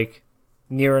 Or like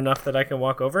near enough that I can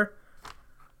walk over?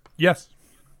 Yes.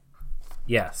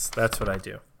 Yes, that's what I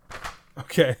do.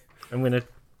 Okay. I'm gonna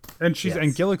And she's Yes.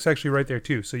 and Gillick's actually right there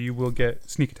too, so you will get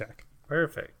sneak attack.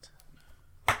 perfect.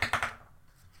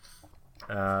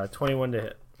 21 to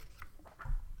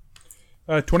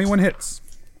hit. 21 hits.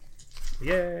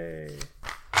 Yay!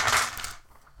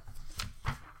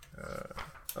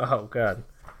 Oh god.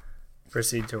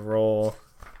 Proceed to roll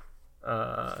 2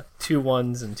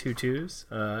 1s and 2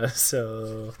 2s.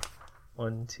 So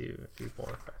 1, 2, 3, 4,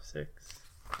 5, 6,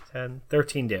 10,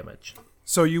 13 damage.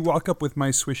 So you walk up with my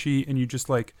swishy and you just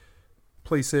like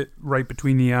place it right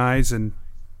between the eyes and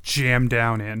jam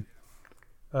down in.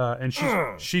 And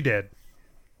she dead.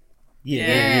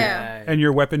 Yeah. And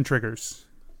your weapon triggers.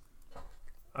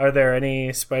 Are there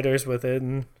any spiders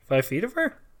within 5 feet of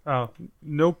her? Oh,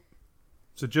 nope.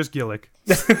 So just Gillick.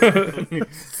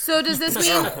 So does this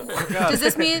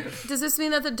mean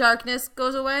that the darkness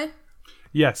goes away?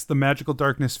 Yes, the magical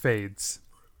darkness fades.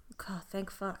 God,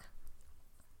 thank fuck.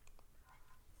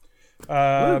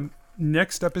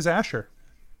 Next up is Asher.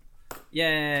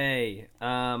 Yay.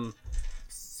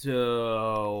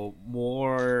 So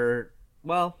more.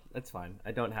 Well, that's fine.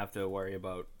 I don't have to worry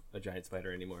about a giant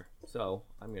spider anymore. So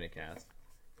I'm gonna cast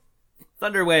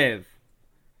Thunderwave,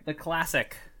 the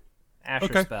classic Asher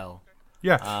Okay. spell.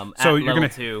 Yeah. at So you're level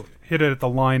gonna 2. hit it at the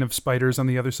line of spiders on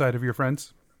the other side of your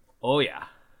friends. Oh yeah.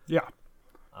 Yeah.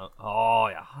 Oh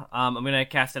yeah. I'm gonna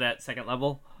cast it at second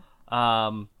level.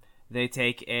 They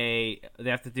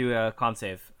have to do a con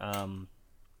save.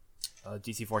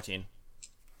 DC 14.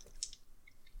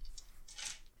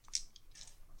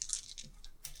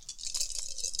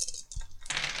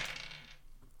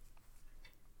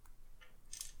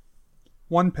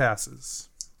 One passes.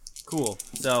 Cool.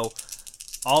 So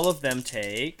all of them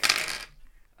take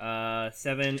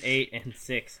 7, 8, and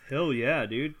 6. Hell yeah,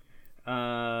 dude.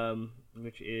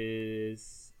 Which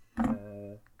is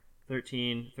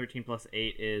 13. 13 plus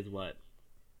 8 is what?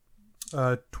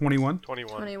 21.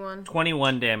 21.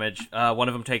 21 damage. One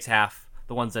of them takes half.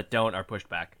 The ones that don't are pushed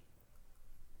back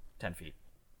 10 feet.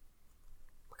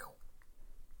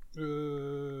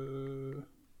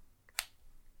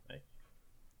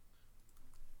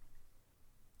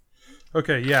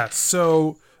 Okay, yeah.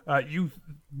 So you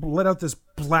let out this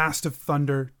blast of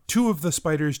thunder. 2 of the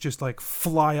spiders just like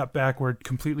fly up backward,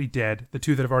 completely dead. The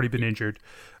 2 that have already been injured.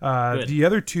 The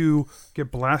other 2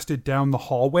 get blasted down the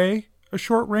hallway a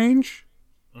short range.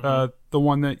 The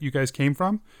one that you guys came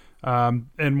from.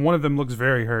 And one of them looks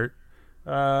very hurt.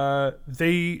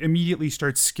 They immediately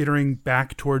start skittering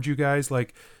back towards you guys,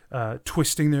 like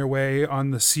twisting their way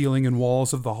on the ceiling and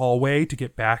walls of the hallway to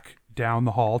get back down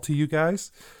the hall to you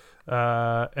guys.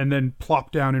 And then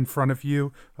plop down in front of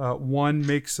you. One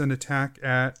makes an attack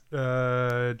at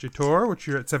Jator, which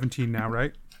you're at 17 now,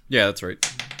 right? Yeah, that's right.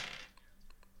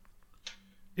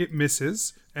 It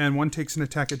misses. And one takes an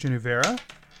attack at Genevera.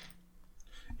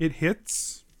 It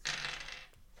hits.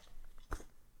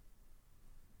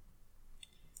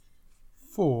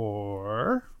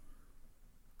 For...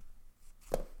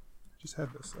 I just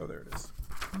had this. Oh, there it is.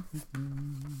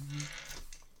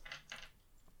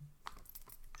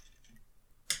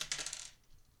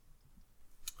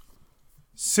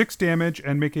 6 damage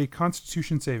and make a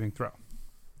Constitution saving throw.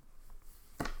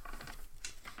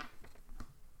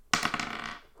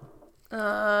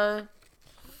 Uh,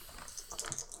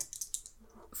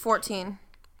 14.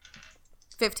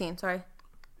 15, sorry.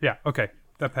 Yeah, okay.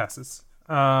 That passes.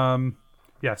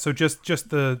 Yeah, so just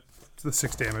the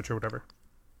 6 damage or whatever.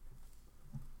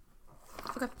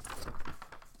 Okay.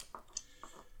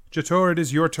 Jator, it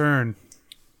is your turn.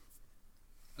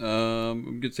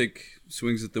 I'm gonna take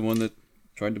swings at the one that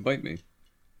tried to bite me.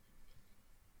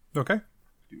 Okay.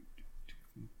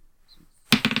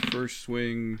 First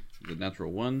swing, the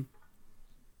natural 1.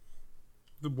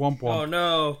 The womp womp. Oh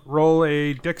no. Roll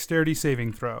a dexterity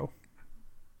saving throw.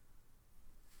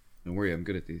 Don't worry, I'm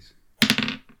good at these.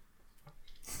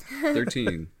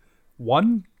 13.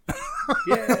 1?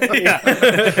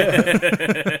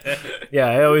 Yeah,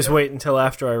 I always wait until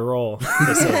after I roll.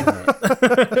 to say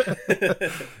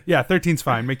that. Yeah, 13's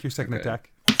fine. Make your second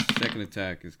attack. Second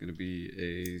attack is going to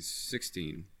be a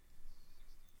 16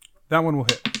 That one will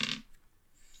hit.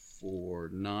 for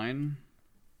 9.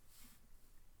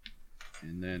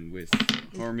 And then with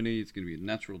Harmony, it's going to be a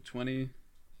natural 20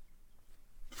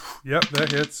 Yep,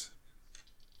 that hits.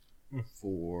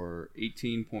 for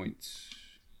 18 points.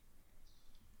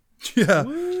 Yeah.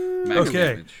 Max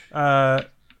Okay. damage.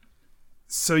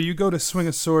 So you go to swing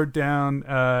a sword down,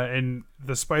 and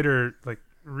the spider like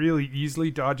really easily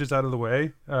dodges out of the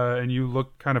way, and you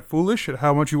look kind of foolish at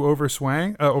how much you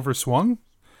overswung.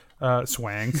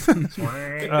 Swang.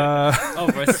 Swanging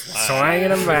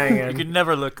and banging. You could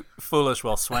never look foolish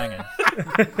while swanging.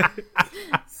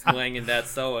 Swinging that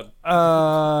sword.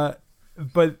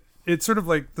 But it's sort of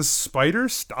like the spider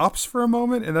stops for a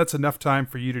moment, and that's enough time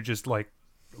for you to just like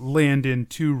land in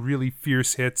 2 really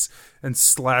fierce hits and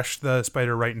slash the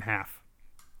spider right in half.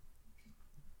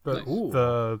 But Nice.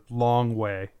 the long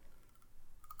way.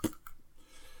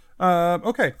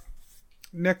 Okay.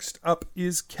 Next up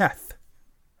is Keth.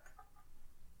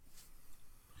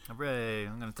 Hooray!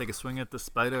 I'm gonna take a swing at the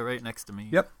spider right next to me.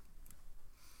 Yep.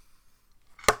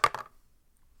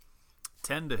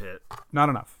 10 to hit. Not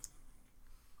enough.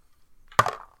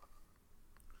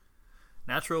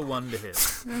 Natural 1 to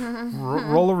hit.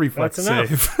 Roll a reflex That's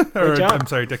enough. save. Or, job. I'm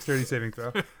sorry, dexterity saving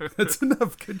throw. That's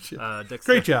enough. Good job.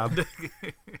 Dexter- Great job.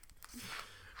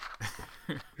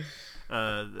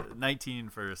 19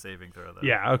 for a saving throw, though.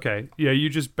 Yeah, okay. Yeah, you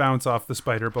just bounce off the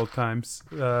spider both times.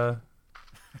 Not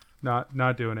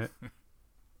doing it.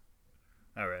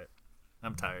 All right.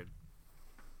 I'm tired.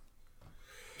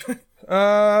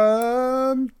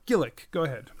 Gillick, go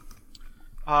ahead.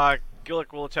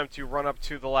 Gillick will attempt to run up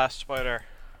to the last spider.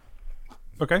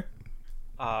 Okay.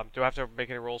 Do I have to make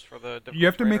any rolls for the You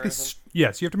have to difficulty make or a anything?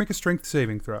 yes. You have to make a strength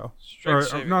saving throw. Strength or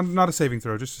saving. not a saving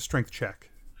throw, just a strength check.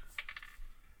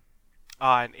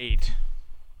 An 8.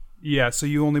 Yeah, so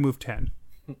you only move 10.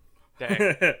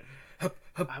 Dang.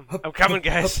 I'm coming,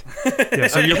 guys. Yeah,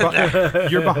 so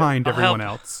you're behind I'll everyone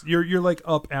help. else. You're like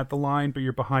up at the line, but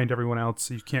you're behind everyone else,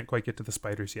 so you can't quite get to the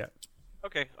spiders yet.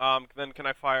 Okay. Then can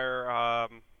I fire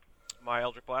my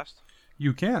Eldritch Blast?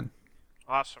 You can.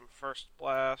 Awesome. First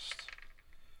blast.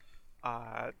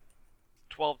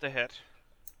 12 to hit.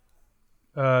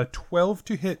 12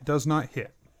 to hit does not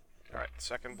hit. All right.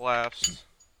 Second blast.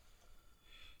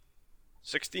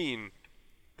 16.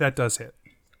 That does hit.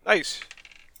 Nice.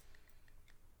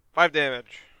 5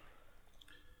 damage.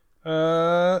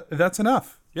 That's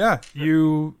enough. Yeah,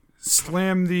 you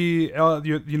slam the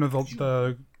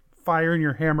the fire in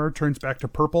your hammer turns back to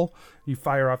purple. You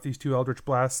fire off these 2 Eldritch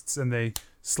Blasts, and they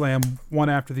slam one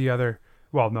after the other.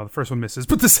 Well, no, the first one misses,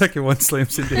 but the second one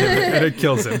slams into him, and it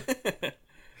kills him.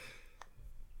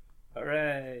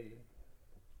 Hooray.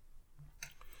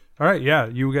 All right, yeah,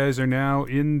 you guys are now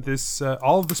in this.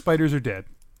 All of the spiders are dead.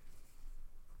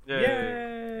 Yay.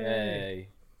 Yay.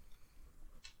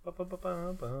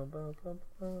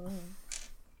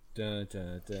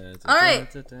 All right.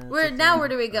 Where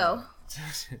do we go?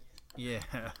 Yeah.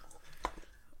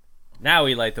 Now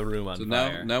we light the room on So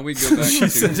fire. now we go back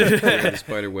to where the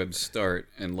spider webs start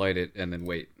and light it and then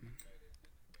wait.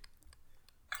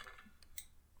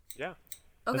 Yeah.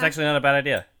 That's Okay. actually not a bad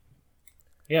idea.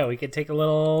 Yeah, we could take a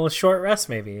little short rest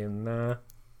maybe and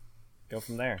Go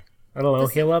from there. I don't know,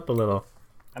 heal up a little.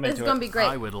 I'm It's into gonna it. be great.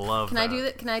 I would love Can that. I do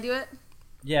that? Can I do it?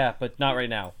 Yeah, but not right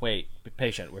now. Wait, be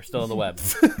patient. We're still in the web.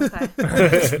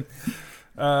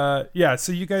 Okay. Yeah,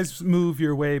 so you guys move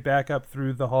your way back up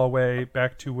through the hallway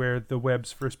back to where the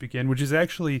webs first begin, which is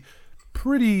actually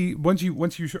pretty. Once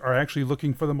you are actually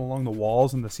looking for them along the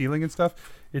walls and the ceiling and stuff,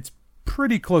 it's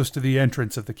pretty close to the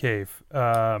entrance of the cave.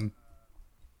 And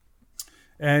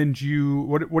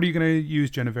what are you going to use,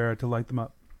 Genevera, to light them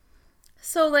up?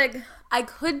 So like, I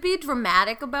could be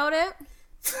dramatic about it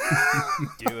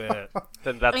Do it.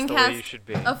 Then that's and the way cast you should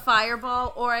be. a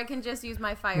fireball, or I can just use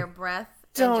my fire breath.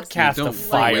 and Don't just cast a light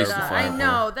fire it up. ball. I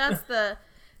know that's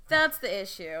the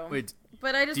issue. Wait,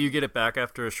 but I just do you get it back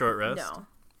after a short rest? no.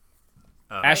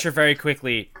 Asher very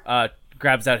quickly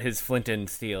grabs out his flint and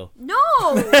steel. No.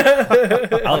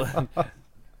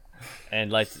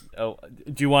 And lights. Oh,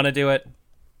 do you want to do it?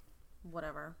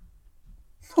 Whatever.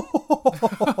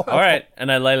 All right, and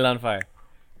I light it on fire.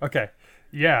 Okay.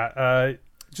 Yeah,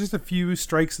 just a few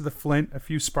strikes of the flint, a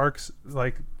few sparks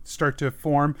like start to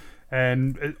form,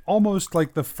 and almost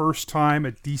like the first time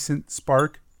a decent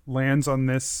spark lands on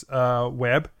this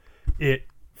web, it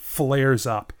flares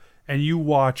up, and you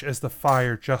watch as the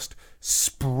fire just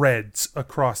spreads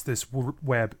across this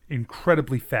web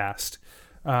incredibly fast.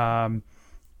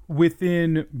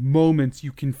 Within moments,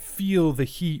 you can feel the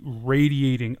heat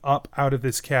radiating up out of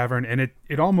this cavern, and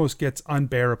it almost gets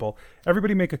unbearable.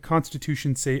 Everybody make a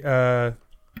Constitution saving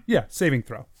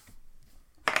throw.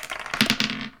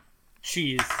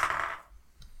 Jeez.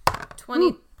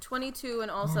 22,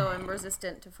 and also I'm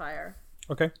resistant to fire.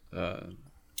 Okay.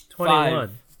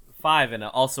 21. 5, and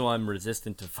also I'm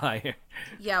resistant to fire.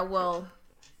 Yeah, well,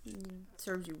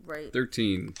 serves you right.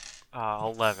 13.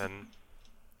 11.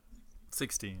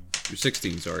 16. You're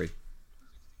 16, sorry.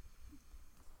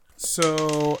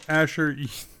 So, Asher,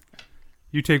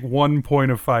 you take 1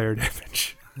 point of fire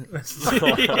damage.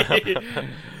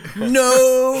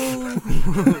 No!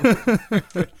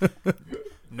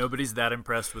 Nobody's that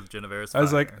impressed with Genevera's I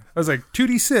was like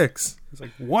 2d6. It's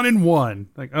like 1 and 1.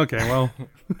 Like, okay, well.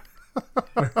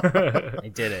 I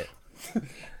did it.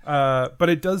 But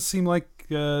it does seem like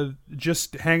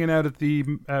just hanging out at the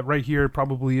right here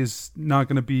probably is not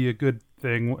going to be a good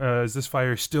thing, as this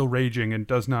fire is still raging and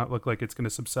does not look like it's going to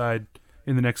subside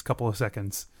in the next couple of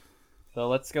seconds. So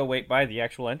let's go wait by the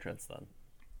actual entrance then.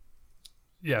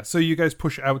 Yeah, so you guys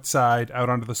push outside, out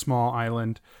onto the small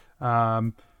island,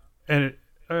 and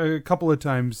a couple of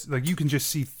times, like, you can just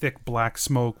see thick black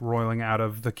smoke roiling out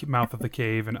of the mouth of the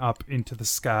cave and up into the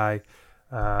sky.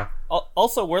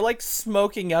 Also, we're like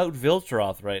smoking out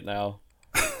Viltroth right now.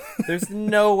 There's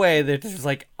no way that there's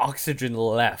like oxygen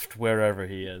left wherever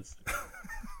he is.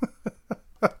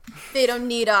 They don't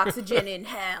need oxygen in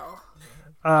hell.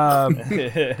 If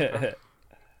you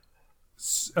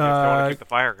want to keep the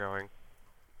fire going.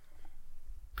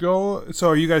 So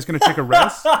are you guys going to take a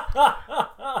rest?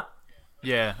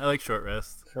 Yeah, I like short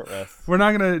rest. Short rest. We're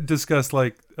not going to discuss,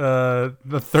 like,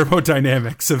 the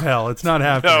thermodynamics of hell. It's not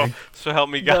happening. No, so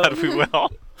help me God, we will.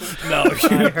 No,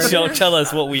 tell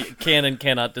us what we can and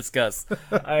cannot discuss.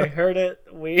 I heard it.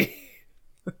 We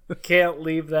can't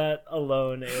leave that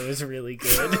alone. It was really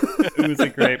good. It was a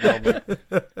great moment.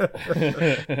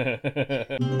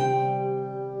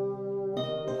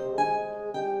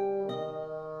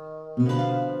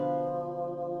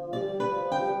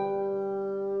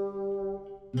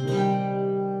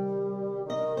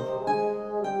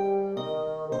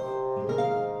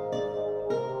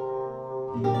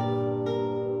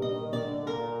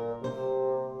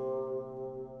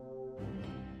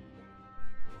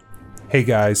 Hey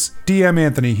guys, DM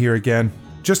Anthony here again.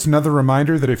 Just another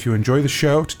reminder that if you enjoy the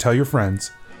show, to tell your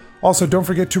friends. Also, don't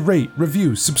forget to rate,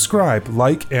 review, subscribe,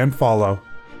 like, and follow.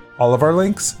 All of our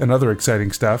links and other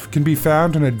exciting stuff can be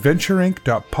found on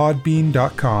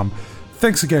adventureinc.podbean.com.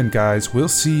 Thanks again, guys. We'll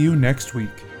see you next week.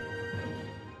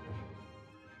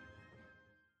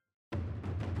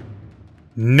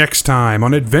 Next time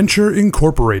on Adventure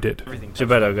Incorporated.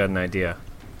 Gebetto got an idea.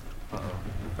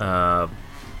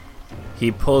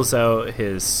 He pulls out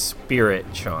his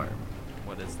spirit charm.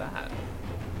 What is that?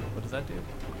 What does that do?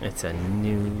 It's a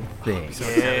new thing.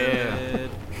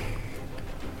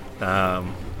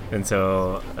 And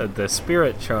so the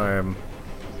spirit charm,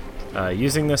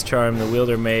 using this charm, the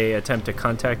wielder may attempt to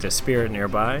contact a spirit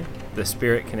nearby. The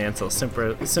spirit can answer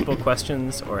simple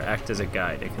questions or act as a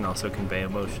guide. It can also convey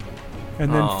emotion.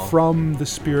 And then from the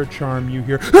spirit charm you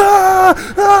hear, "Ah!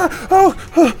 Ah! Oh!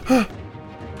 Ah! Ah!"